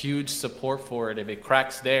 that's a huge support for it. If it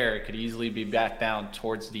cracks there, it could easily be back down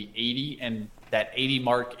towards the 80, and that 80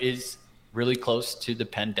 mark is really close to the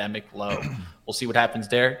pandemic low. We'll see what happens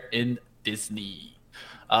there in Disney.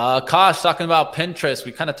 Kosh, talking about Pinterest,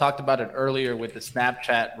 we kind of talked about it earlier with the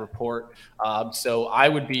Snapchat report. So I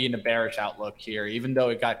would be in a bearish outlook here, even though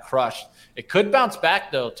it got crushed. It could bounce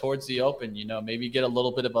back, though, towards the open. Maybe get a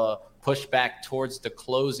little bit of a pushback towards the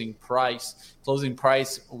closing price. Closing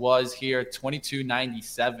price was here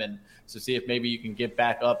 $22.97. So see if maybe you can get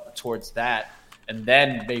back up towards that. And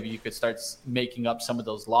then maybe you could start making up some of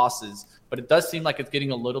those losses. But it does seem like it's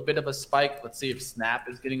getting a little bit of a spike. Let's see if Snap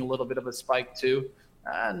is getting a little bit of a spike too.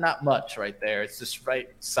 Not much right there. It's just right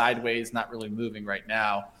sideways, not really moving right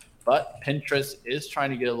now. But Pinterest is trying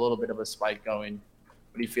to get a little bit of a spike going.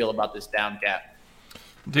 What do you feel about this down gap?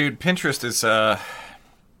 Dude, Pinterest is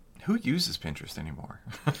who uses Pinterest anymore?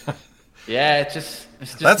 Yeah, it's just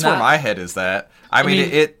that's not where my head is at. I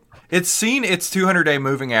mean it's seen its 200-day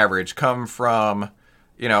moving average come from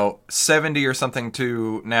 70 or something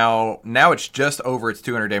to now it's just over its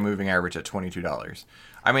 200-day moving average at $22.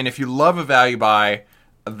 I mean, if you love a value buy,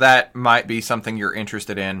 that might be something you're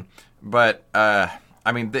interested in. But, I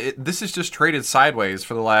mean, this is just traded sideways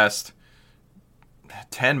for the last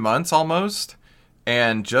 10 months almost.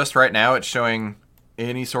 And just right now, it's showing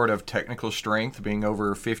any sort of technical strength, being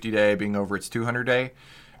over 50-day, being over its 200-day.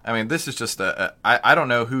 I mean, this is just I don't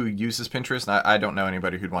know who uses Pinterest, and I don't know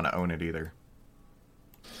anybody who'd want to own it either.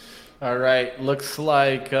 All right. Looks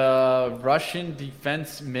like Russian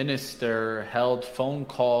defense minister held phone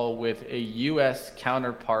call with a U.S.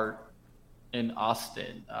 counterpart in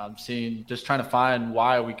Austin. I'm just trying to find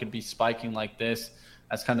why we could be spiking like this.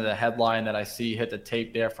 That's kind of the headline that I see hit the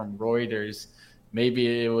tape there from Reuters.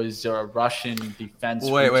 Maybe it was a Russian defense.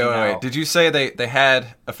 Wait. Did you say they had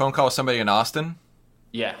a phone call with somebody in Austin?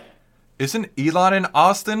 Yeah. Isn't Elon in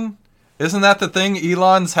Austin? Isn't that the thing?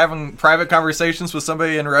 Elon's having private conversations with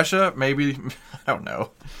somebody in Russia? Maybe. I don't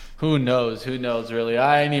know. Who knows, really?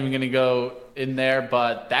 I ain't even going to go in there,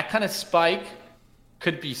 but that kind of spike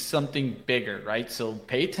could be something bigger, right? So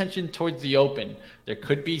pay attention towards the open. There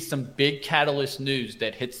could be some big catalyst news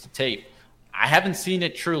that hits the tape. I haven't seen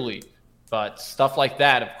it truly, but stuff like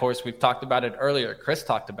that, of course, we've talked about it earlier. Chris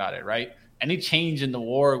talked about it, right? Any change in the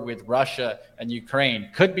war with Russia and Ukraine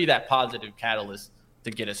could be that positive catalyst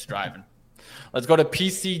to get us driving. Let's go to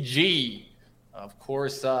PCG. Of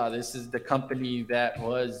course, this is the company that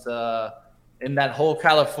was in that whole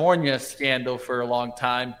California scandal for a long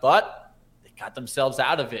time, but they got themselves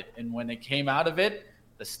out of it. And when they came out of it,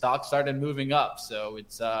 the stock started moving up. So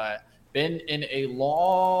it's been in a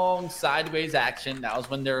long sideways action. That was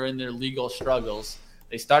when they were in their legal struggles.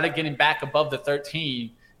 They started getting back above the 13.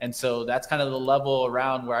 And so that's kind of the level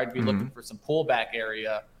around where I'd be looking for some pullback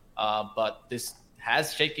area. But this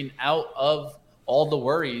has shaken out of all the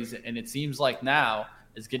worries, and it seems like now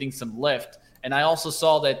is getting some lift. And I also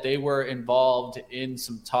saw that they were involved in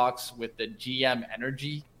some talks with the GM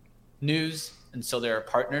Energy news, and so they're a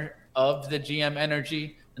partner of the GM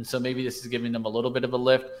Energy, and so maybe this is giving them a little bit of a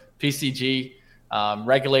lift. PCG,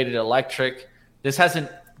 regulated electric. This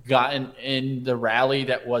hasn't gotten in the rally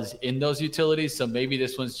that was in those utilities, so maybe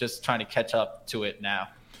this one's just trying to catch up to it now.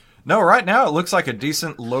 No, right now it looks like a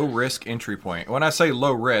decent low-risk entry point. When I say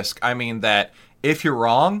low risk, I mean that if you're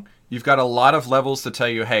wrong, you've got a lot of levels to tell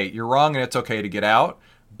you, hey, you're wrong and it's okay to get out.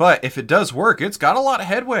 But if it does work, it's got a lot of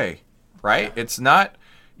headway, right? It's not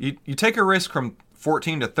 – you take a risk from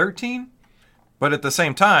 14 to 13, but at the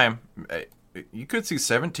same time, you could see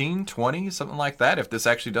 17, 20, something like that if this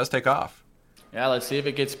actually does take off. Yeah, let's see if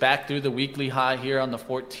it gets back through the weekly high here on the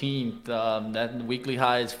 14th. That weekly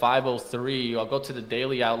high is 503. I'll go to the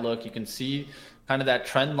daily outlook. You can see kind of that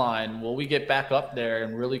trend line. Will we get back up there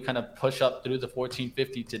and really kind of push up through the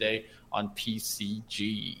 1450 today on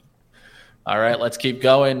PCG? All right, let's keep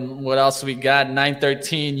going. What else we got?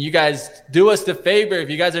 913. You guys do us the favor. If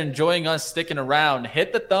you guys are enjoying us sticking around,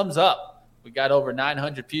 hit the thumbs up. We got over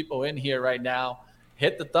 900 people in here right now.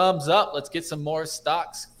 Hit the thumbs up. Let's get some more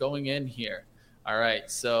stocks going in here. All right,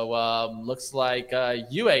 so looks like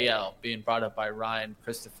UAL being brought up by Ryan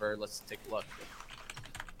Christopher. Let's take a look.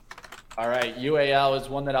 All right, UAL is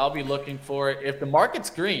one that I'll be looking for. If the market's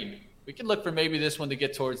green, we can look for maybe this one to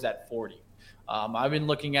get towards that 40. I've been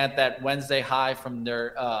looking at that Wednesday high from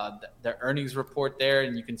their earnings report there,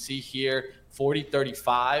 and you can see here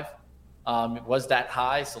 40.35 it was that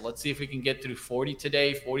high. So let's see if we can get through 40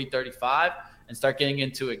 today, 40.35, and start getting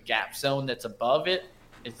into a gap zone that's above it.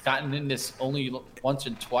 It's gotten in this only once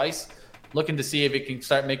and twice. Looking to see if it can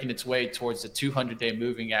start making its way towards the 200-day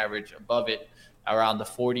moving average above it around the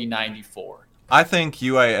 40.94. I think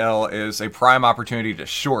UAL is a prime opportunity to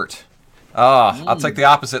short. I'll take the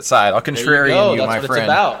opposite side. I'll contrarian you, my friend. It's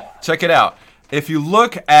about. Check it out. If you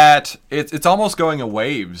look at it, it's almost going in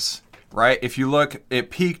waves. right? If you look, it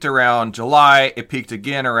peaked around July, it peaked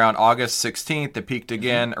again around August 16th, it peaked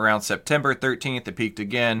again around September 13th, it peaked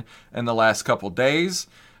again in the last couple days.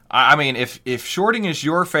 I mean, if shorting is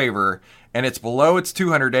your favor and it's below its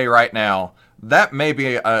 200-day right now, that may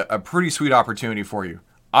be a pretty sweet opportunity for you.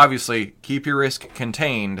 Obviously, keep your risk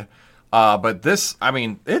contained, but this, I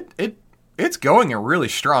mean, it's going in really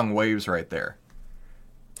strong waves right there.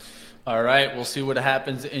 All right, we'll see what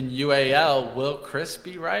happens in UAL. Will Chris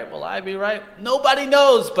be right? Will I be right? Nobody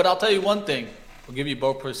knows, but I'll tell you one thing. We'll give you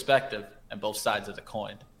both perspective and both sides of the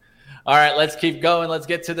coin. All right, let's keep going. Let's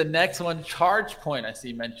get to the next one. Charge point, I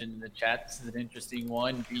see mentioned in the chat. This is an interesting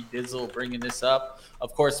one. B Dizzle bringing this up.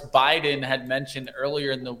 Of course, Biden had mentioned earlier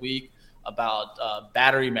in the week about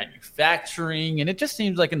battery manufacturing, and it just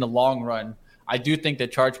seems like in the long run, I do think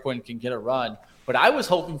that Charge point can get a run. But I was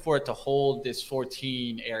hoping for it to hold this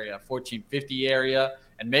 1450 area,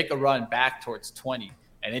 and make a run back towards 20.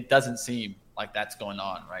 And it doesn't seem like that's going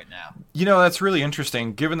on right now. You know, that's really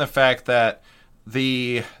interesting, given the fact that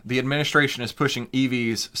the administration is pushing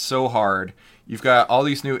EVs so hard. You've got all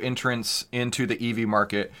these new entrants into the EV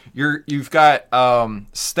market. You've got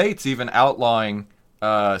states even outlawing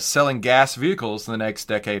selling gas vehicles in the next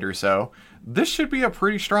decade or so. This should be a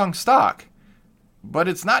pretty strong stock. But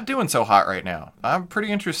it's not doing so hot right now. I'm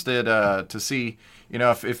pretty interested to see, you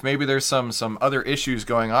know, if maybe there's some other issues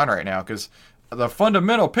going on right now, because the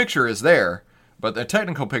fundamental picture is there, but the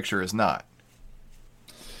technical picture is not.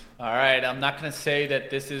 All right, I'm not going to say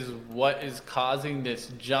that this is what is causing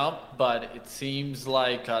this jump, but it seems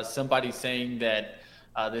like somebody saying that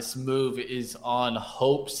this move is on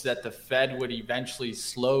hopes that the Fed would eventually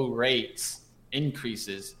slow rates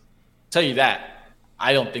increases. I'll tell you that.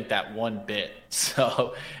 I don't think that one bit.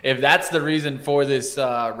 So if that's the reason for this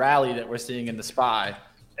rally that we're seeing in the SPY,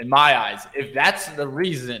 in my eyes, if that's the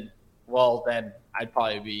reason, well, then I'd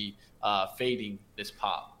probably be fading this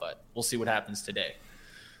pop. But we'll see what happens today.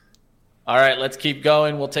 All right, let's keep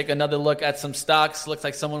going. We'll take another look at some stocks. Looks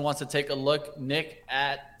like someone wants to take a look, Nick,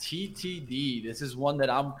 at TTD. This is one that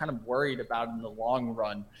I'm kind of worried about in the long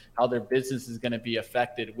run, how their business is going to be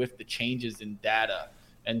affected with the changes in data.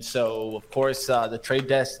 And so, of course, the trade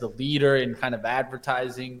desk, the leader in kind of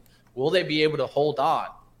advertising, will they be able to hold on?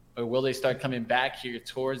 Or will they start coming back here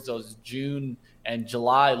towards those June and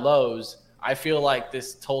July lows? I feel like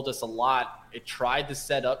this told us a lot. It tried to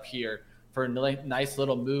set up here for a nice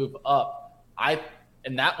little move up.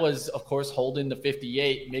 And that was, of course, holding the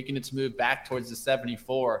 58, making its move back towards the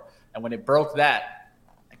 74. And when it broke that,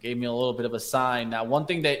 gave me a little bit of a sign. Now, one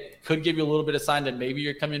thing that could give you a little bit of sign that maybe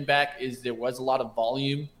you're coming back is there was a lot of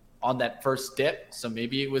volume on that first dip. So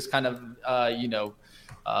maybe it was kind of,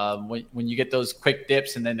 when you get those quick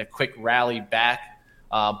dips and then a quick rally back.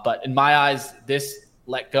 But in my eyes, this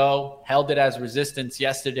let go, held it as resistance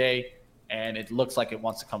yesterday, and it looks like it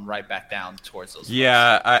wants to come right back down towards those.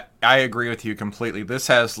 Yeah, I agree with you completely. This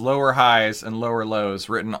has lower highs and lower lows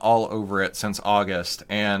written all over it since August,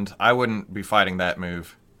 and I wouldn't be fighting that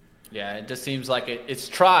move. Yeah, it just seems like it's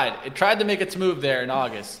tried. It tried to make its move there in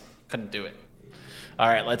August. Couldn't do it. All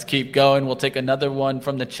right, let's keep going. We'll take another one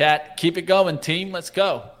from the chat. Keep it going, team. Let's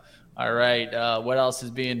go. All right, what else is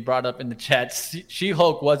being brought up in the chat?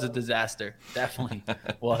 She-Hulk was a disaster. Definitely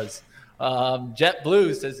was.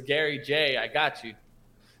 JetBlue says, Gary J, I got you.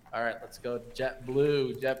 All right, let's go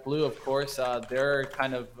JetBlue. JetBlue, of course, their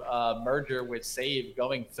kind of merger with Save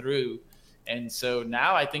going through. And so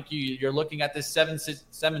now I think you're looking at this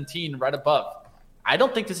 717 right above. I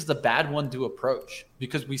don't think this is a bad one to approach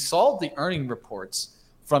because we saw the earning reports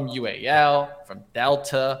from UAL, from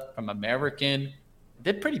Delta, from American.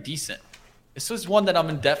 Did pretty decent. This was one that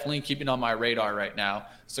I'm definitely keeping on my radar right now.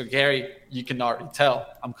 So, Gary, you can already tell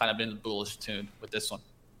I'm kind of in the bullish tune with this one.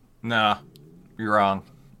 No, you're wrong.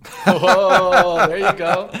 Whoa, there you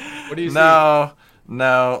go. What do you see?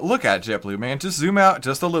 No, look at JetBlue, man. Just zoom out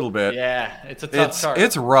just a little bit. Yeah, it's a tough chart.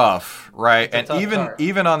 It's rough, right? It's a and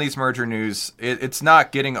even on these merger news, it's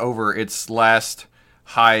not getting over its last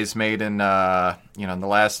highs made in in the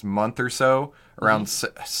last month or so. Around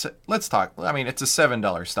let's talk. I mean, it's a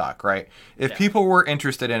 $7 stock, right? If people were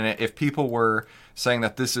interested in it, if people were saying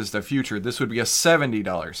that this is the future, this would be a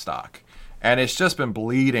 $70 stock, and it's just been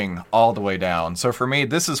bleeding all the way down. So for me,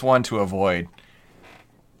 this is one to avoid.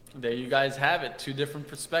 There you guys have it. Two different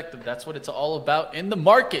perspectives. That's what it's all about in the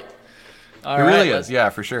market. It really is. Yeah,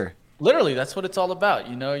 for sure. Literally, that's what it's all about.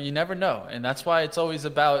 You know, you never know. And that's why it's always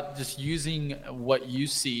about just using what you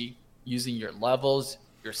see, using your levels,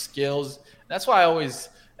 your skills. That's why I always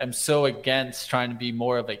am so against trying to be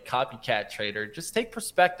more of a copycat trader. Just take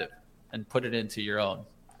perspective and put it into your own.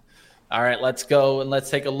 All right, let's go and let's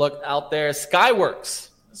take a look out there. Skyworks.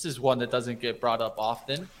 This is one that doesn't get brought up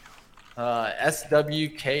often.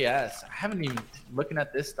 SWKS. I haven't even looking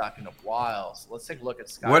at this stock in a while. So let's take a look at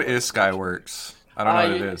Skyworks. What is Skyworks? I don't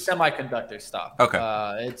know what it is. Semiconductor stock.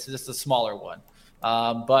 Okay. It's just a smaller one.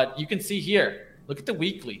 But you can see here, look at the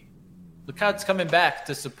weekly. Look how it's coming back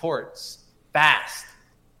to supports fast.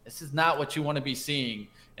 This is not what you want to be seeing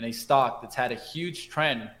in a stock that's had a huge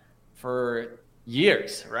trend for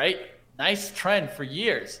years, right? Nice trend for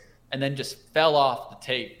years, and then just fell off the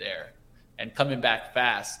tape there and coming back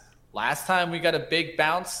fast. Last time we got a big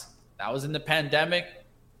bounce, that was in the pandemic.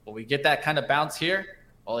 Will we get that kind of bounce here?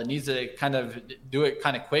 Well, it needs to kind of do it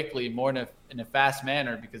kind of quickly, more in a fast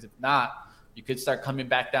manner, because if not, you could start coming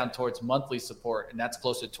back down towards monthly support, and that's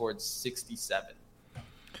closer towards 67.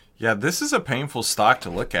 Yeah, this is a painful stock to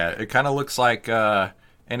look at. It kind of looks like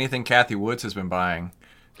anything Kathy Woods has been buying.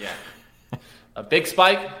 Yeah. A big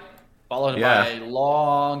spike followed by a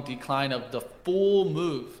long decline of the full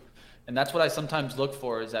move. And that's what I sometimes look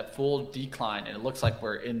for, is that full decline. And it looks like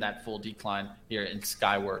we're in that full decline here in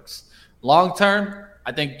Skyworks. Long term,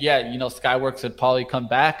 I think, Skyworks would probably come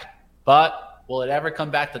back. But will it ever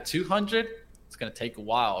come back to 200? It's going to take a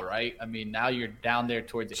while, right? I mean, now you're down there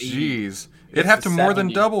towards 80. Jeez. It'd have to more than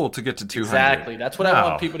double to get to 200. Exactly. That's what I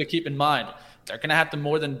want people to keep in mind. They're going to have to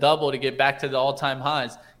more than double to get back to the all-time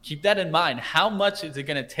highs. Keep that in mind. How much is it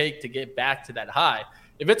going to take to get back to that high?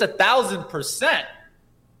 If it's 1,000%, well,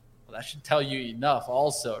 that should tell you enough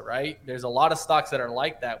also, right? There's a lot of stocks that are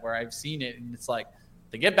like that where I've seen it, and it's like,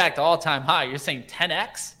 to get back to all-time high, you're saying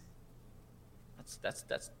 10x?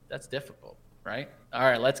 That's difficult, right? All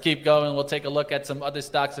right, let's keep going. We'll take a look at some other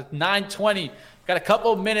stocks. It's 9:20. Got a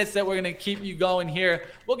couple of minutes that we're going to keep you going here.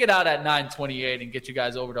 We'll get out at 9:28 and get you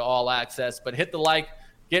guys over to All Access. But hit the like,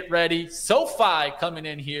 get ready. SoFi coming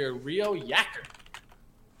in here. Rio Yacker.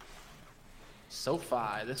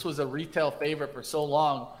 SoFi. This was a retail favorite for so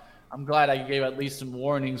long. I'm glad I gave at least some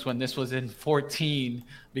warnings when this was in 14,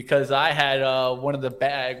 because I had one of the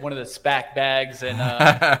SPAC bags, and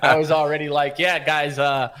I was already like, yeah, guys,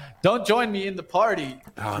 don't join me in the party.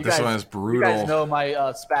 Oh, this one is brutal. You guys know my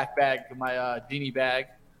SPAC bag, my genie bag.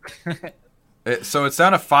 So it's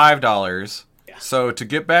down to $5. Yeah. So to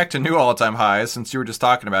get back to new all-time highs, since you were just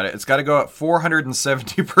talking about it, it's got to go up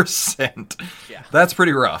 470%. Yeah. That's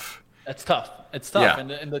pretty rough. That's tough. It's tough. Yeah.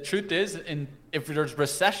 And the truth is, if there's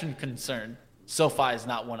recession concern, SoFi is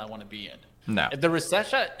not one I want to be in. No. If the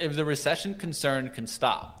recession concern can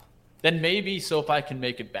stop, then maybe SoFi can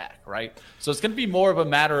make it back, right? So it's going to be more of a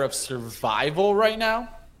matter of survival right now.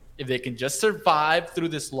 If they can just survive through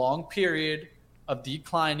this long period of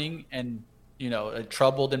declining and, a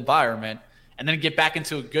troubled environment, and then get back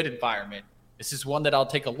into a good environment, this is one that I'll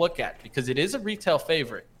take a look at, because it is a retail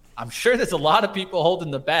favorite. I'm sure there's a lot of people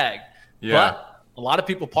holding the bag. Yeah. But a lot of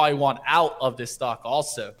people probably want out of this stock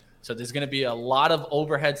also. So there's going to be a lot of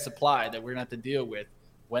overhead supply that we're going to have to deal with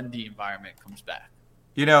when the environment comes back.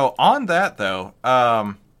 On that, though,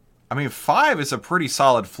 5 is a pretty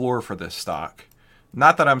solid floor for this stock.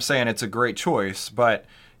 Not that I'm saying it's a great choice, but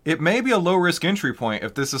it may be a low-risk entry point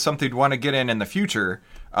if this is something you'd want to get in the future,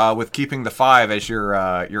 with keeping the 5 as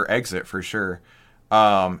your exit for sure.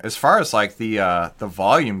 As far as like the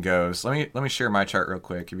volume goes, let me share my chart real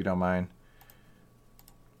quick if you don't mind.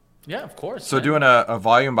 Yeah, of course. So doing a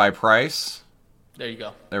volume by price. There you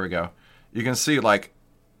go. There we go. You can see like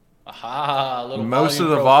most of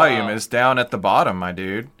the volume is down at the bottom, my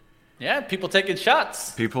dude. Yeah, people taking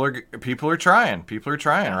shots. People are trying. People are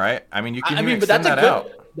trying, right? I mean, you can but extend that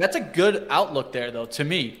out. That's a good outlook there, though, to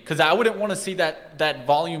me, because I wouldn't want to see that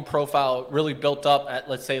volume profile really built up at,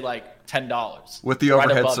 let's say, like $10 with the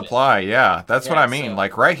overhead supply. Yeah, that's what I mean. So,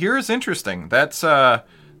 like right here is interesting. That's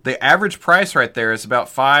the average price right there is about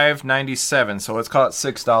 $5.97. So let's call it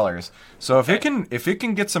 $6. So if it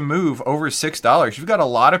can get some move over $6, you've got a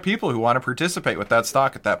lot of people who want to participate with that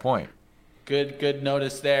stock at that point. Good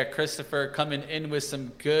notice there. Christopher coming in with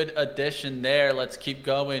some good addition there. Let's keep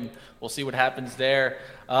going. We'll see what happens there.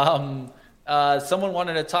 Someone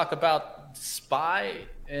wanted to talk about SPY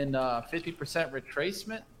and 50%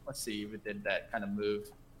 retracement. Let's see if it did that kind of move.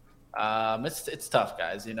 It's tough,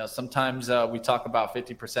 guys. Sometimes we talk about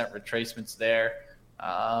 50% retracements there.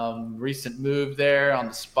 Recent move there on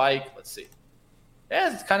the spike. Let's see.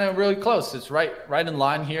 Yeah, it's kind of really close. It's right in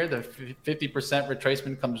line here. The 50%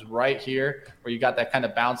 retracement comes right here, where you got that kind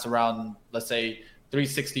of bounce around, let's say,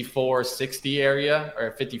 364.60 area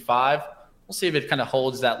or 55. We'll see if it kind of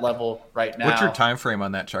holds that level right now. What's your time frame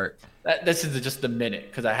on that chart? This is just a minute,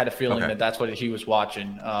 because I had a feeling that that's what he was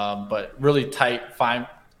watching. But really tight, fine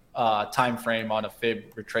time frame on a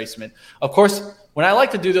fib retracement. Of course, when I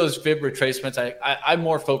like to do those fib retracements, I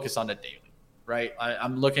more focus on the daily. right?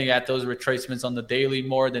 I'm looking at those retracements on the daily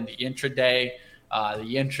more than the intraday.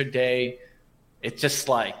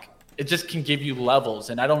 It just can give you levels,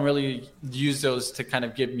 and I don't really use those to kind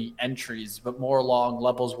of give me entries, but more along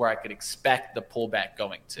levels where I could expect the pullback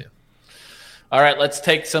going to. All right, let's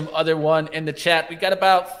take some other one in the chat. We got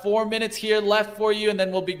about 4 minutes here left for you, and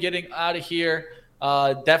then we'll be getting out of here.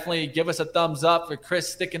 Definitely give us a thumbs up for Chris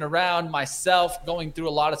sticking around, myself going through a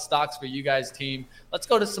lot of stocks for you guys, team. Let's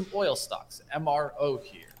go to some oil stocks. MRO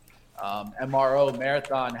here. MRO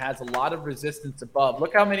Marathon has a lot of resistance above.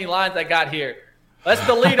 Look how many lines I got here. Let's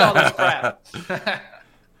delete all this crap.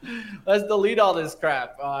 Let's delete all this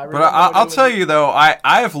crap. But I'll tell you, though, I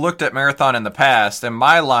have looked at Marathon in the past, and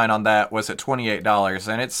my line on that was at $28,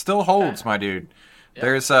 and it still holds, my dude. Yeah.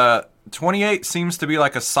 There's 28 seems to be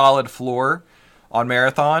like a solid floor on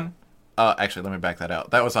Marathon. Actually, let me back that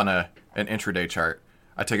out. That was on an intraday chart.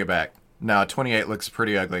 I take it back. No, 28 looks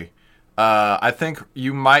pretty ugly. I think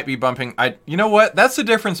you might be bumping. You know what? That's the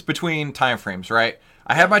difference between time frames, right?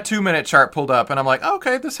 I have my 2-minute chart pulled up, and I'm like,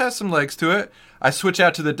 okay, this has some legs to it. I switch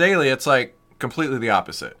out to the daily, it's like completely the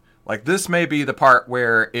opposite. Like this may be the part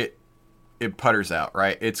where it putters out,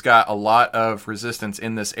 right? It's got a lot of resistance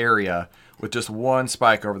in this area with just one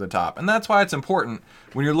spike over the top. And that's why it's important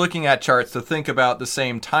when you're looking at charts to think about the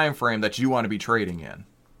same time frame that you want to be trading in.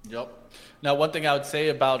 Yep. Now, one thing I would say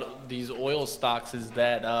about these oil stocks is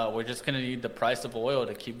that we're just going to need the price of oil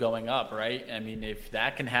to keep going up, right? I mean, if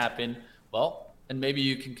that can happen, well, and maybe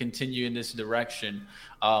you can continue in this direction.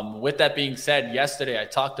 With that being said, yesterday I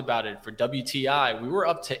talked about it for WTI. We were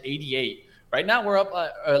up to 88. Right now we're up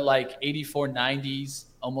like 84.90s,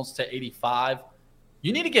 almost to 85.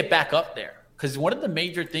 You need to get back up there because one of the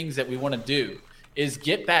major things that we want to do is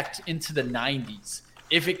get back into the 90s.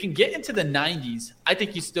 If it can get into the 90s, I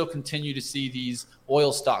think you still continue to see these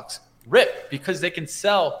oil stocks rip because they can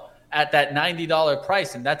sell at that $90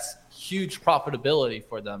 price, and that's huge profitability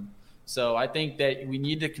for them. So I think that we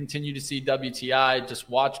need to continue to see WTI, just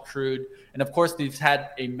watch crude. And of course, they've had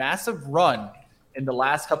a massive run in the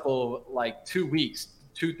last couple, like 2 weeks,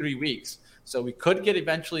 2-3 weeks. So we could get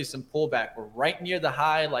eventually some pullback. We're right near the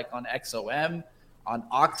high, like on XOM, on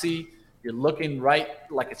Oxy. You're looking right,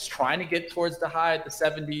 like it's trying to get towards the high at the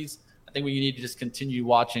 70s. I think we need to just continue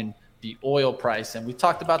watching the oil price. And we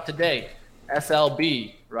talked about today,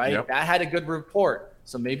 SLB, right? Yep. That had a good report.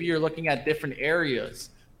 So maybe you're looking at different areas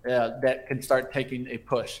that can start taking a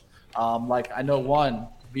push. Like I know one,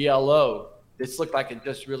 VLO, this looked like it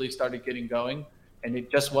just really started getting going, and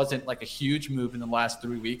it just wasn't like a huge move in the last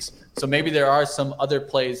 3 weeks. So maybe there are some other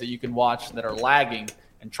plays that you can watch that are lagging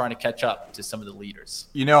and trying to catch up to some of the leaders.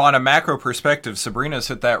 You know, on a macro perspective, Sabrina's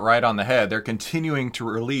hit that right on the head. They're continuing to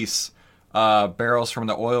release barrels from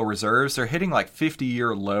the oil reserves. They're hitting like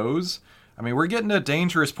 50-year lows. I mean, we're getting to a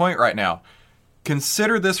dangerous point right now.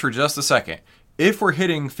 Consider this for just a second. If we're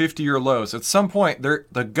hitting 50-year lows, at some point,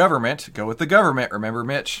 the government, go with the government, remember,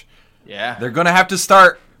 Mitch? Yeah. They're going to have to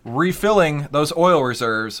start refilling those oil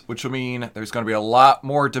reserves, which will mean there's going to be a lot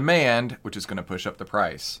more demand, which is going to push up the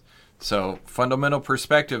price. So, fundamental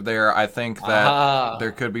perspective there, I think that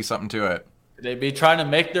there could be something to it. They'd be trying to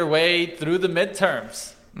make their way through the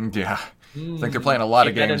midterms. Yeah. I think they're playing a lot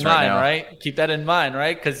of games right now. Right? Keep that in mind,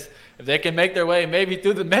 right? Because if they can make their way maybe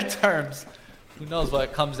through the midterms, who knows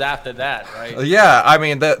what comes after that, right? Yeah, I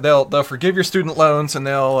mean they'll forgive your student loans and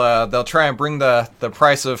they'll try and bring the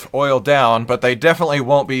price of oil down, but they definitely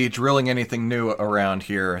won't be drilling anything new around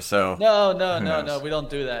here. So no, we don't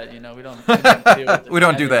do that. You know, we don't deal with we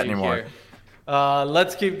don't do that anymore. Here.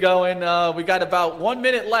 Let's keep going. We got about 1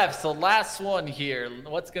 minute left, so last one here.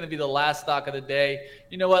 What's going to be the last stock of the day?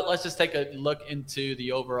 You know what? Let's just take a look into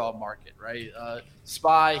the overall market, right?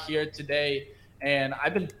 SPY here today, and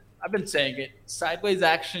I've been saying it. Sideways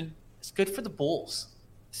action is good for the bulls.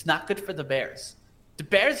 It's not good for the bears. The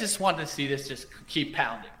bears just want to see this just keep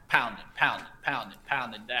pounding down.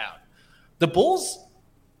 The bulls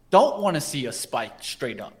don't want to see a spike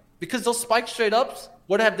straight up because those spike straight ups,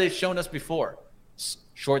 what have they shown us before?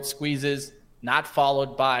 Short squeezes, not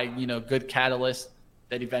followed by, good catalysts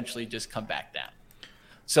that eventually just come back down.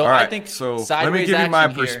 So right, I think so let me give you my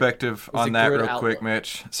perspective on that real quick,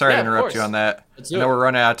 Mitch. Sorry to interrupt you on that. I know we're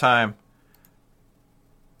running out of time.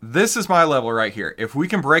 This is my level right here. If we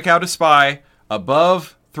can break out a SPY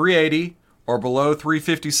above 380 or below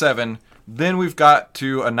 357, then we've got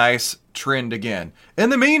to a nice trend again. In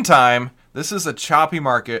the meantime, this is a choppy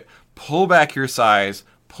market. Pull back your size,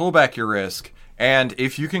 pull back your risk, and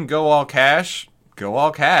if you can go all cash,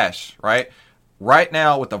 right? Right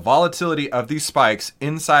now, with the volatility of these spikes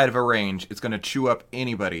inside of a range, it's going to chew up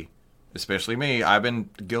anybody, especially me. I've been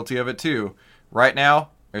guilty of it too. Right now,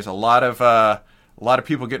 There's a lot of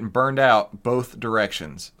people getting burned out both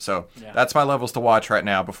directions. So that's my levels to watch right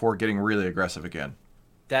now before getting really aggressive again.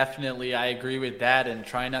 Definitely, I agree with that, and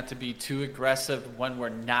try not to be too aggressive when we're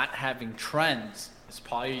not having trends. It's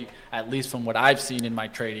probably, at least from what I've seen in my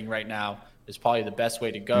trading right now, is probably the best way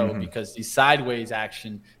to go, because the sideways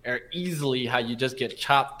action are easily how you just get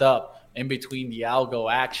chopped up in between the algo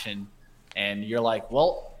action, and you're like,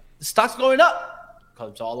 well, the stock's going up,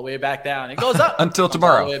 comes all the way back down, it goes up until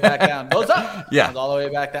tomorrow, all the way back down, goes up, yeah, comes all the way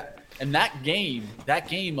back down. And that game,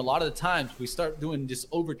 a lot of the times we start doing this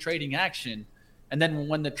over trading action. And then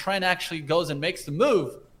when the trend actually goes and makes the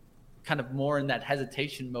move, kind of more in that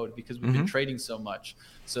hesitation mode because we've been trading so much.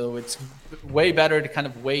 So it's way better to kind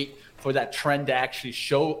of wait for that trend to actually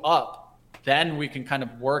show up. Then we can kind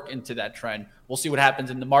of work into that trend. We'll see what happens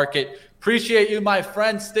in the market. Appreciate you, my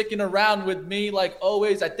friend, sticking around with me like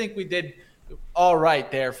always. I think we did all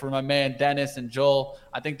right there for my man Dennis and Joel.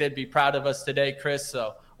 I think they'd be proud of us today, Chris.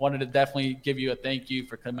 So wanted to definitely give you a thank you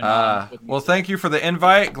for coming on with me. Well, thank you for the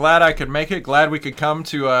invite. Glad I could make it. Glad we could come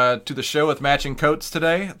to the show with matching coats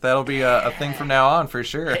today. That'll be a thing from now on for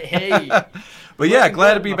sure. Hey. But yeah,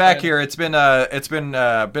 glad to be back here. It's been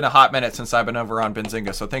a hot minute since I've been over on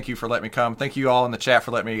Benzinga. So thank you for letting me come. Thank you all in the chat for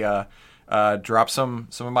letting me drop some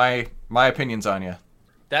of my opinions on you.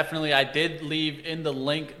 Definitely. I did leave in the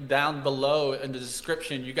link down below in the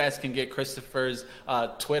description. You guys can get Christopher's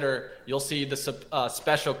Twitter. You'll see the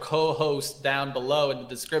special co-host down below in the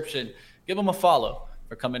description. Give him a follow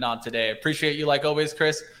for coming on today. Appreciate you like always,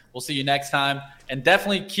 Chris. We'll see you next time. And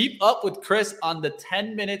definitely keep up with Chris on the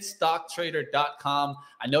 10minutestocktrader.com.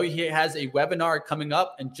 I know he has a webinar coming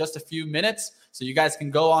up in just a few minutes, so you guys can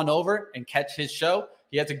go on over and catch his show.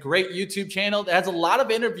 He has a great YouTube channel that has a lot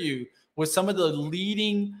of interview with some of the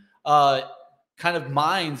leading kind of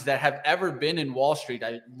minds that have ever been in Wall Street.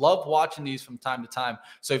 I love watching these from time to time.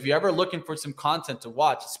 So if you're ever looking for some content to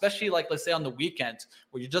watch, especially like, let's say on the weekends,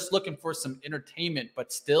 where you're just looking for some entertainment,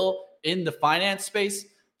 but still in the finance space,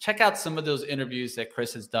 check out some of those interviews that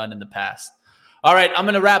Chris has done in the past. All right, I'm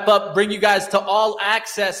going to wrap up, bring you guys to All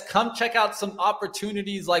Access. Come check out some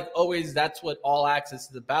opportunities. Like always, that's what All Access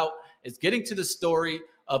is about, is getting to the story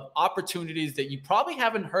of opportunities that you probably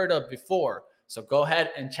haven't heard of before. So go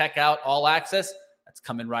ahead and check out All Access. That's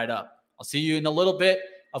coming right up. I'll see you in a little bit.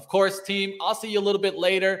 Of course, team, I'll see you a little bit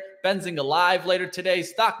later. Benzinga Live later today.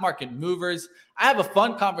 Stock Market Movers. I have a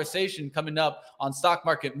fun conversation coming up on Stock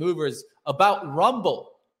Market Movers about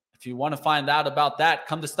Rumble. If you want to find out about that,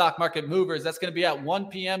 come to Stock Market Movers. That's going to be at 1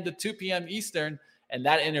 p.m. to 2 p.m. Eastern, and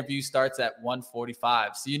that interview starts at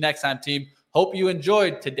 1:45. See you next time, team. Hope you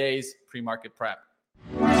enjoyed today's pre-market prep.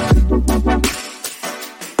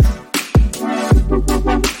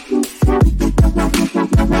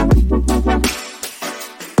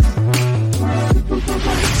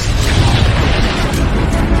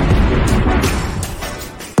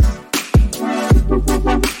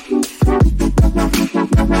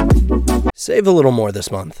 Save a little more this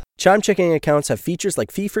month. Chime checking accounts have features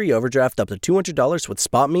like fee-free overdraft up to $200 with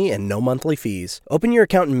SpotMe and no monthly fees. Open your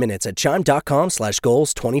account in minutes at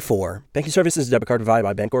chime.com/goals24. Banking services, debit card provided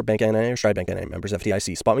by Bancorp, Bank NA, or Stride Bank NA. Members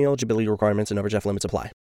FDIC. SpotMe eligibility requirements and overdraft limits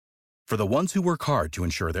apply. For the ones who work hard to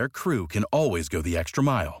ensure their crew can always go the extra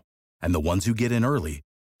mile, and the ones who get in early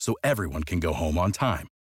so everyone can go home on time,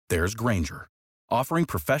 there's Grainger, offering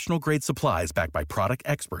professional-grade supplies backed by product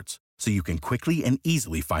experts so you can quickly and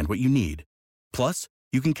easily find what you need. Plus,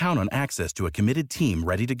 you can count on access to a committed team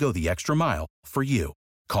ready to go the extra mile for you.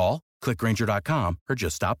 Call, click Grainger.com, or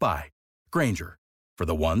just stop by. Grainger, for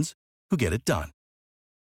the ones who get it done.